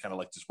call it when you kind of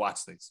like just watch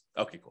things.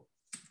 Okay, cool.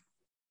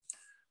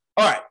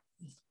 All right.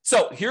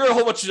 So here are a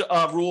whole bunch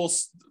of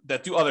rules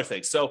that do other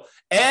things. So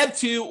add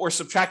to or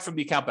subtract from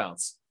the account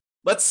balance.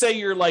 Let's say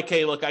you're like,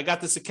 hey, look, I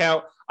got this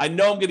account. I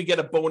know I'm going to get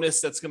a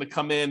bonus that's going to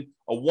come in,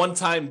 a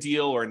one-time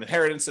deal or an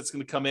inheritance that's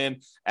going to come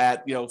in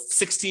at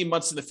 16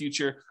 months in the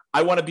future.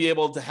 I want to be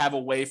able to have a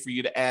way for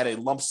you to add a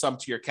lump sum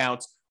to your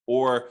account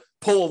or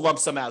pull a lump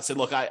sum out and say,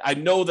 look, I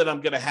know that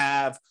I'm going to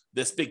have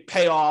this big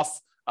payoff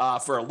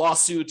for a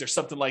lawsuit or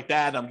something like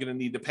that. I'm going to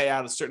need to pay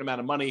out a certain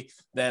amount of money.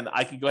 Then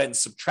I can go ahead and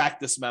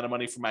subtract this amount of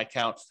money from my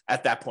account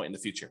at that point in the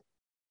future.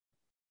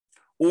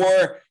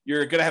 Or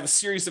you're going to have a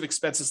series of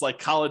expenses like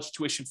college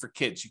tuition for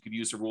kids. You could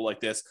use a rule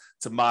like this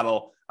to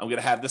model, I'm going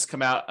to have this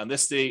come out on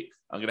this date.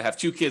 I'm going to have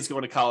 2 kids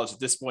going to college at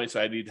this point, so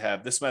I need to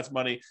have this much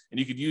money. And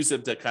you could use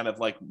them to kind of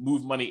like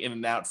move money in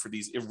and out for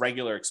these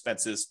irregular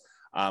expenses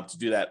to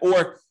do that.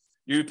 Or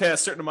you pay a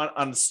certain amount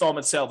on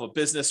installment sale of a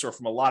business or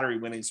from a lottery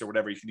winnings or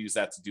whatever. You can use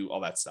that to do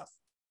all that stuff.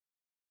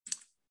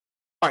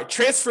 All right,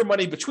 transfer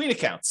money between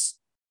accounts.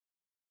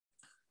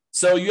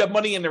 So you have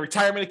money in the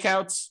retirement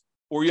accounts,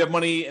 or you have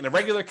money in a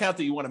regular account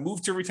that you want to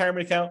move to a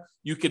retirement account.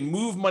 You can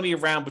move money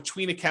around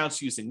between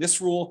accounts using this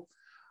rule.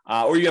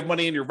 Or you have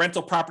money in your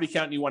rental property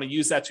account and you want to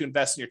use that to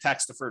invest in your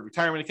tax-deferred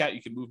retirement account.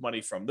 You can move money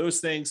from those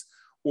things.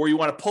 Or you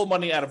want to pull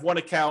money out of one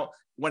account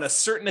when a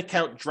certain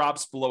account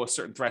drops below a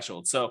certain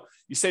threshold. So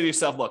you say to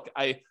yourself, look,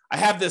 I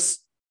have this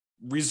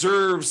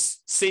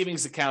reserves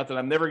savings account that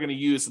I'm never going to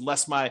use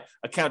unless my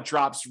account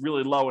drops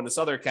really low in this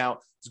other account.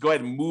 So go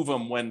ahead and move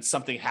them when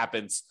something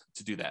happens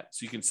to do that.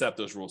 So you can set up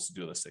those rules to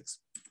do those things.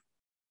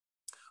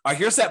 All right,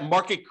 here's that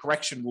market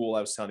correction rule I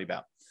was telling you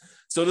about.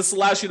 So this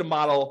allows you to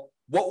model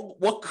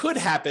what could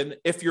happen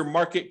if your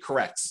market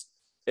corrects.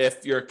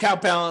 If your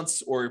account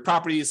balance or your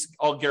properties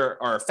all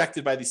are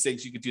affected by these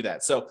things, you could do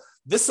that. So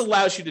this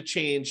allows you to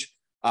change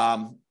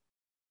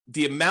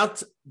the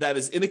amount that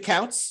is in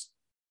accounts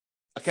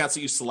that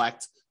you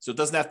select. So it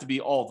doesn't have to be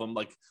all of them.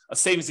 Like a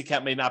savings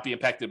account may not be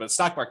affected, but a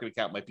stock market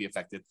account might be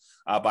affected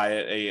by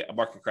a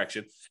market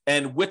correction.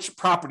 And which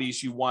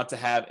properties you want to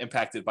have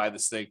impacted by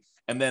this thing,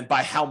 and then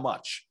by how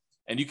much.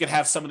 And you can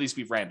have some of these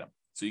be random.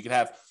 So you can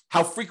have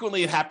how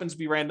frequently it happens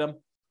be random,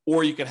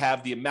 or you can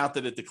have the amount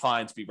that it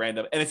declines be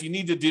random. And if you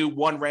need to do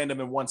one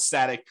random and one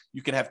static,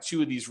 you can have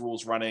 2 of these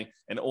rules running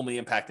and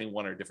only impacting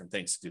one or different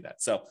things to do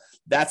that. So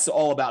that's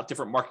all about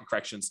different market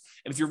corrections.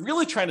 And if you're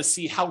really trying to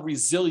see how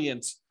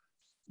resilient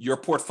your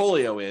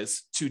portfolio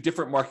is to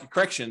different market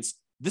corrections,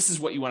 this is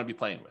what you want to be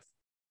playing with.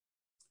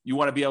 You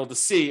want to be able to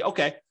see,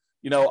 okay,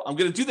 I'm going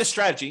to do this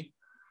strategy.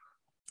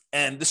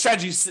 And the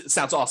strategy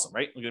sounds awesome,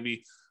 right? I'm going to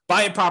be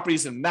buying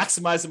properties and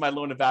maximizing my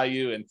loan to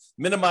value and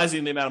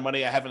minimizing the amount of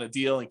money I have in a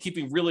deal and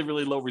keeping really,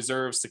 really low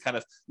reserves to kind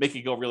of make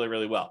it go really,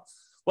 really well.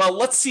 Well,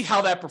 let's see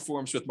how that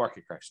performs with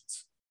market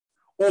corrections.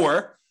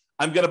 Or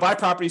I'm going to buy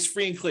properties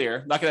free and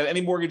clear, not going to have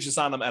any mortgages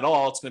on them at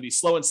all. It's going to be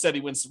slow and steady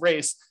wins the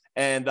race.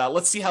 And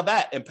let's see how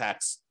that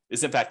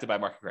is impacted by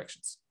market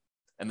corrections.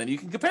 And then you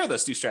can compare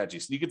those 2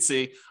 strategies. And you can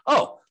see,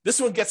 oh,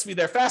 this one gets me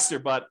there faster,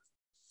 but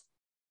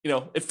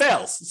it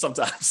fails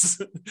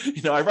sometimes.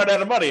 I run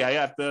out of money. I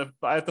have to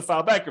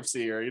file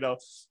bankruptcy or,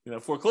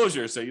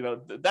 foreclosure.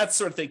 So, that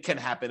sort of thing can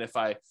happen if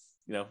I,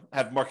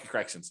 have market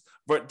corrections.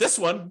 But this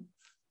one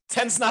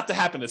tends not to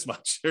happen as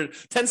much, or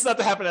tends not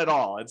to happen at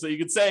all. And so you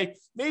could say,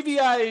 maybe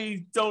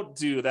I don't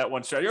do that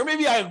one strategy, or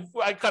maybe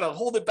I kind of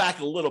hold it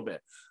back a little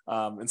bit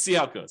and see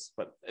how it goes.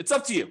 But it's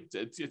up to you.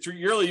 It's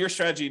really your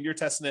strategy, and you're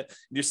testing it,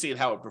 and you're seeing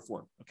how it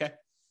performs. Okay.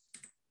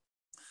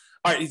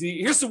 All right,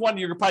 here's the one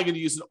you're probably going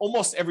to use in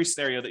almost every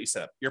scenario that you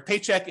set up: your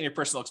paycheck and your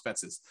personal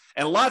expenses.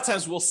 And a lot of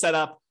times we'll set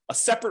up a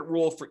separate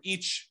rule for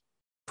each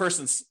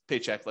person's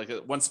paycheck, like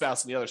one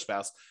spouse and the other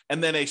spouse,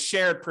 and then a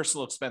shared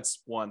personal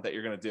expense one that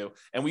you're going to do.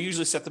 And we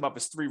usually set them up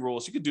as 3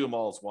 rules. You could do them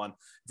all as one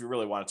if you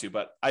really wanted to,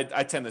 but I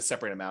tend to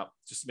separate them out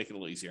just to make it a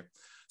little easier.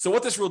 So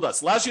what this rule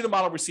does, allows you to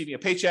model receiving a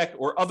paycheck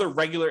or other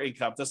regular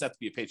income. It doesn't have to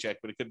be a paycheck,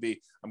 but it could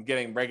be, I'm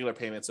getting regular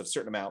payments of a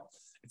certain amount.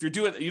 If you're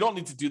doing, you don't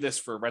need to do this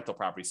for rental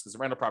properties because the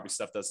rental property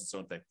stuff does its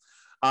own thing.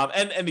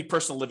 And any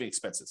personal living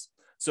expenses.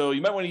 So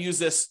you might want to use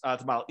this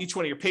to model each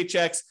one of your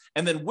paychecks,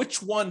 and then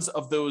which ones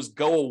of those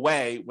go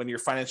away when you're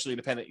financially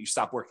independent, you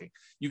stop working.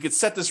 You could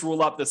set this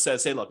rule up that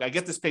says, hey, look, I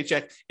get this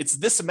paycheck, it's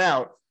this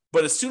amount,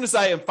 but as soon as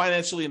I am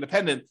financially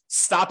independent,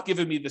 stop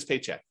giving me this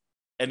paycheck.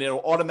 And it'll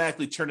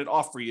automatically turn it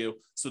off for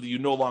you so that you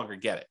no longer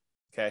get it,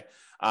 okay?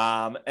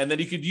 And then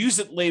you could use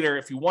it later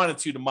if you wanted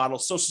to model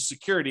Social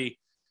Security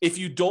if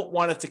you don't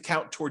want it to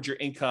count towards your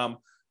income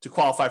to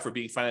qualify for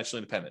being financially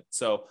independent.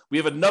 So we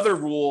have another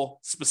rule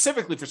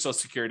specifically for Social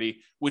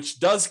Security, which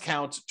does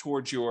count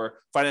towards your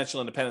financial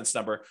independence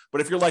number.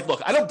 But if you're like,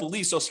 look, I don't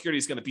believe Social Security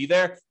is going to be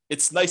there,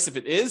 it's nice if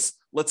it is.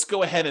 Let's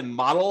go ahead and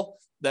model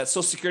that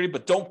Social Security,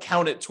 but don't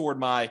count it toward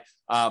my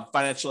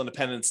financial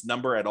independence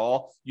number at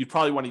all. You'd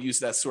probably want to use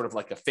that as sort of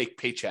like a fake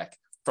paycheck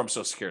from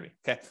Social Security.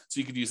 Okay. So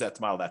you could use that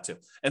to model that too.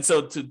 And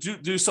so to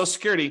do Social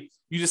Security,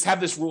 you just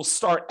have this rule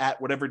start at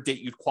whatever date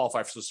you'd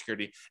qualify for Social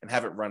Security and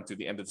have it run through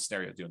the end of the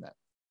scenario doing that.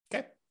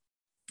 Okay.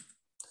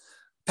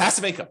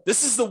 Passive income.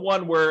 This is the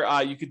one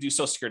where you could do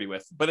Social Security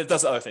with, but it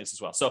does other things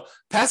as well. So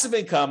passive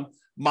income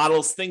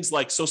models things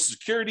like Social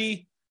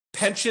Security,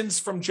 pensions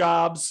from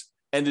jobs,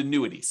 and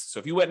annuities. So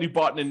if you went and you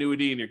bought an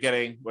annuity and you're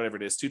getting whatever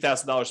it is,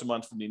 $2,000 a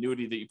month from the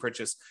annuity that you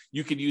purchased,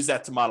 you could use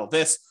that to model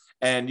this.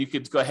 And you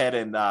could go ahead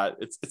and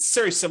it's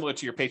very similar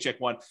to your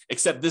paycheck one,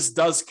 except this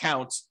does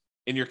count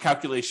in your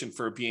calculation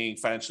for being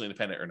financially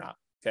independent or not.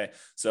 Okay,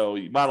 so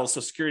you model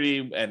Social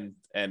Security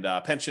and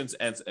pensions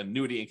and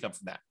annuity income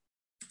from that.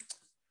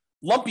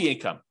 Lumpy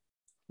income.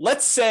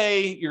 Let's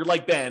say you're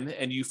like Ben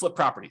and you flip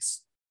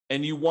properties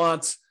and you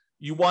want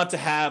to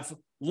have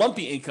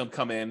lumpy income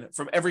come in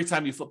from every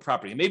time you flip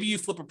property. Maybe you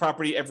flip a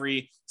property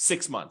every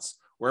 6 months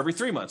or every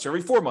 3 months or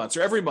every 4 months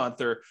or every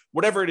month or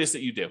whatever it is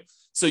that you do.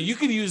 So you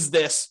could use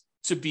this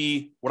to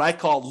be what I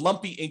call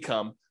lumpy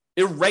income,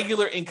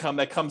 irregular income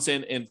that comes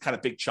in kind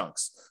of big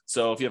chunks.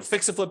 So if you have a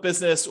fix and flip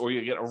business, or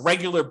you get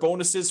irregular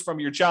bonuses from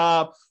your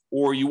job,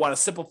 or you want to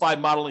simplify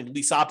modeling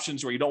lease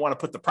options where you don't want to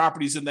put the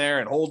properties in there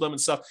and hold them and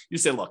stuff, you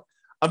say, look,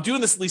 I'm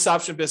doing this lease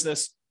option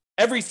business.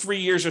 Every 3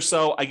 years or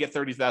so, I get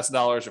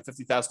 $30,000 or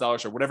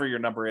 $50,000 or whatever your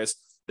number is.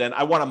 Then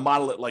I want to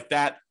model it like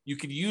that. You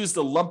could use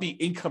the lumpy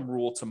income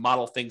rule to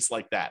model things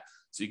like that.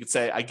 So you could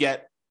say, I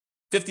get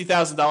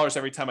 $50,000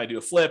 every time I do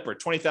a flip, or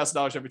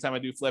 $20,000 every time I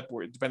do a flip,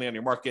 or depending on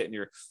your market and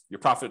your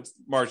profit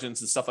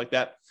margins and stuff like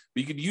that.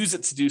 But you could use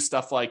it to do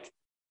stuff like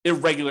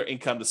irregular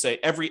income to say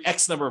every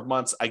X number of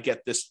months, I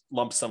get this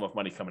lump sum of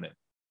money coming in.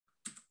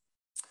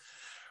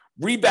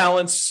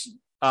 Rebalance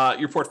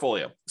your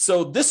portfolio.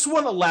 So this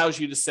one allows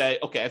you to say,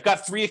 okay, I've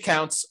got 3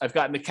 accounts. I've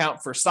got an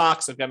account for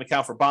stocks. I've got an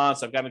account for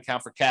bonds. I've got an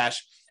account for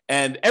cash.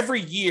 And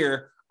every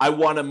year I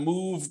want to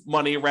move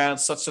money around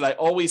such that I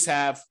always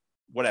have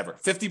whatever,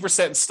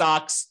 50% in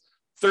stocks,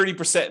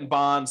 30% in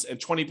bonds, and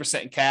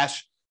 20% in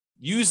cash.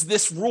 Use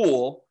this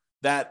rule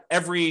that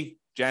every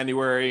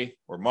January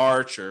or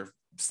March or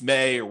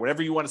May or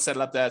whatever you want to set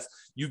it up as,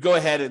 you go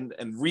ahead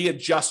and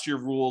readjust your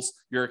rules,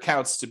 your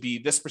accounts to be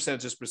this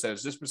percentage, this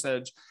percentage, this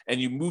percentage, and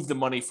you move the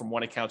money from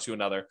one account to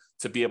another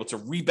to be able to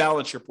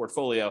rebalance your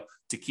portfolio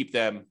to keep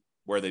them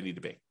where they need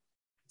to be.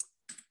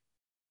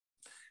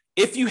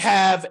 If you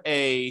have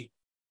a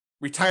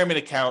retirement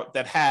account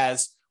that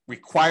has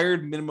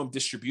required minimum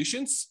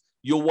distributions,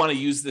 you'll want to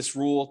use this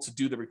rule to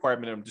do the required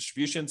minimum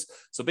distributions.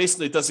 So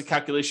basically it does a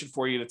calculation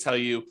for you to tell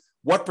you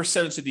what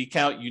percentage of the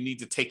account you need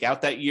to take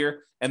out that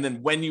year, and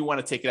then when you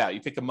want to take it out.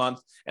 You pick a month,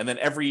 and then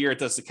every year it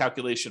does the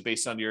calculation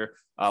based on your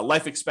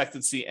life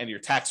expectancy and your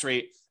tax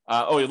rate.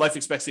 Your life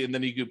expectancy, and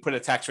then you could put a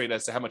tax rate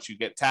as to how much you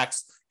get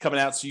taxed coming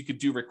out, so you could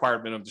do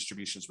required minimum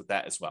distributions with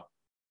that as well.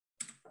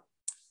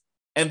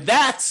 And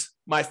that,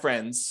 my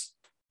friends,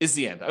 is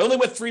the end. I only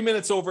went 3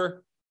 minutes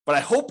over, but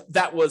I hope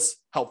that was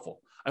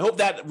helpful. I hope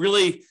that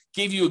really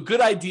gave you a good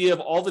idea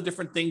of all the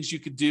different things you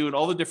could do and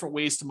all the different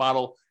ways to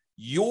model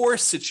your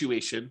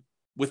situation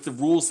with the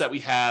rules that we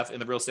have in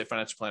the Real Estate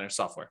Financial Planner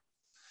software.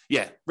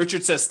 Yeah,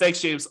 Richard says,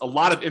 thanks, James. A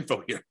lot of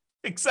info here.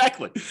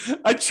 Exactly.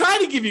 I try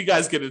to give you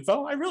guys good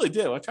info. I really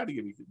do. I try to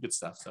give you good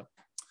stuff. So,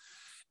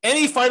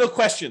 any final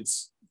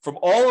questions from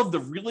all of the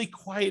really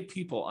quiet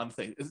people on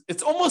things?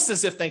 It's almost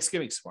as if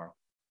Thanksgiving's tomorrow.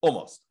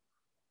 Almost.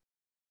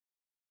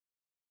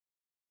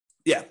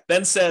 Yeah,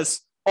 Ben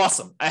says,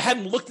 awesome. I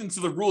hadn't looked into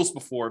the rules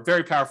before.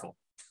 Very powerful.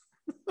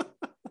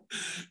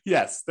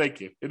 Yes,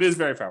 thank you. It is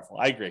very powerful.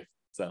 I agree.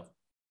 So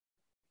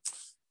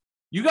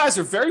you guys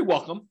are very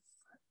welcome.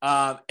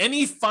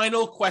 Any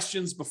final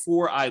questions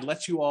before I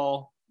let you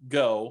all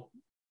go?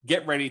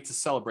 Get ready to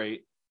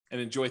celebrate and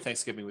enjoy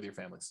Thanksgiving with your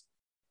families.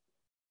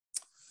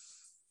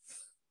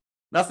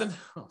 Nothing?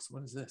 Oh, so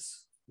what is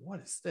this?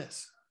 What is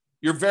this?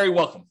 You're very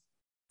welcome.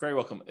 Very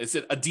welcome. Is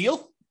it a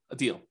deal? A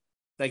deal.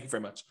 Thank you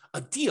very much.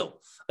 A deal.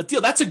 A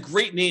deal. That's a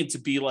great name to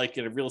be like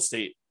in a real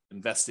estate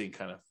investing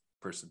kind of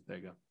person. There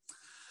you go.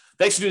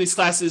 Thanks for doing these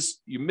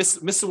classes. You miss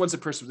the ones in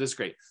person, but this is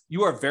great.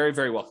 You are very,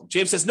 very welcome.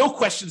 James says, no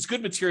questions,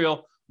 good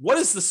material. What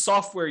is the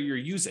software you're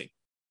using?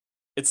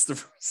 It's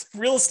the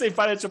Real Estate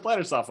Financial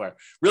Planner software,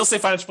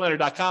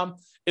 realestatefinancialplanner.com.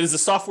 It is a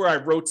software I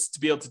wrote to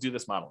be able to do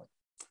this modeling.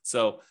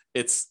 So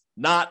it's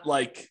not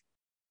like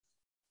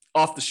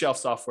off-the-shelf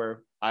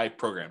software. I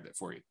programmed it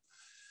for you.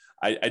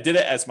 I did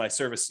it as my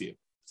service to you.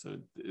 So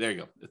there you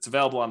go. It's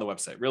available on the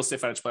website,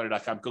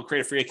 realestatefinancialplanner.com. Go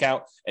create a free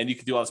account and you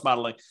can do all this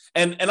modeling.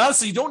 And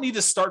honestly, you don't need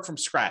to start from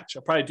scratch.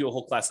 I'll probably do a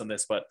whole class on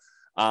this, but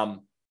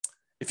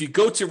if you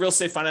go to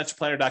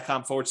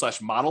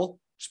realestatefinancialplanner.com/model,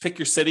 just pick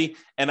your city.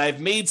 And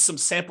I've made some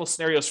sample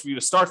scenarios for you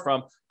to start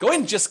from. Go ahead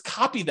and just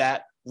copy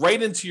that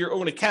right into your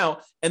own account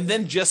and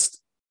then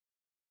just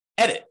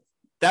edit.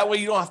 That way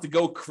you don't have to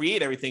go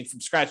create everything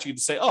from scratch. You can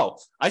say, oh,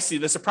 I see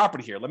there's a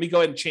property here. Let me go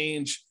ahead and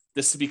change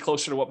this to be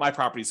closer to what my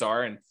properties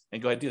are and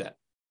go ahead and do that.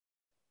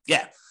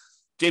 Yeah.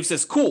 James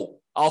says,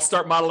 cool. I'll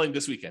start modeling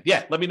this weekend.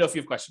 Yeah. Let me know if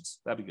you have questions.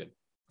 That'd be good.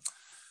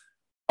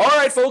 All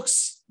right,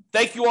 folks.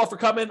 Thank you all for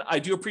coming. I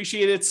do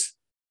appreciate it.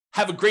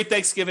 Have a great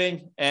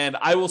Thanksgiving, and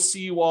I will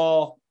see you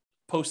all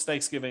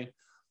post-Thanksgiving.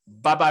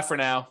 Bye-bye for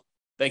now.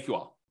 Thank you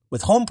all.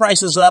 With home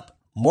prices up,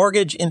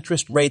 mortgage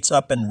interest rates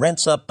up, and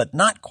rents up, but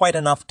not quite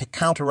enough to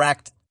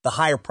counteract the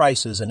higher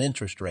prices and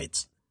interest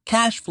rates,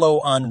 cash flow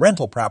on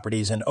rental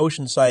properties in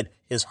Oceanside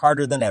is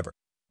harder than ever.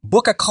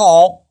 Book a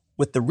call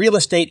with the Real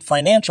Estate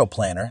Financial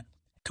Planner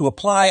to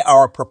apply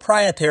our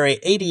proprietary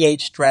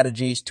 88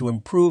 strategies to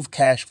improve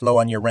cash flow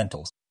on your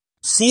rentals.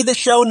 See the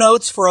show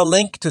notes for a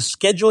link to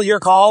schedule your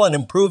call and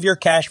improve your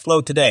cash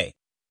flow today.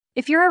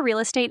 If you're a real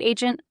estate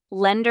agent,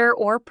 lender,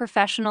 or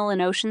professional in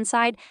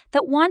Oceanside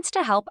that wants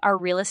to help our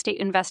real estate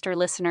investor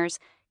listeners,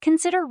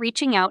 consider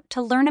reaching out to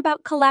learn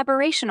about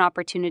collaboration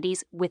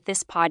opportunities with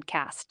this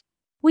podcast.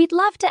 We'd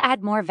love to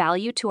add more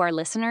value to our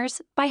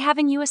listeners by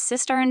having you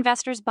assist our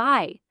investors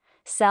buy,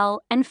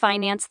 sell, and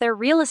finance their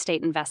real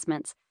estate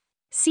investments.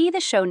 See the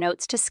show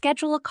notes to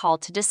schedule a call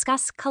to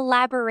discuss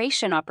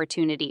collaboration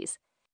opportunities.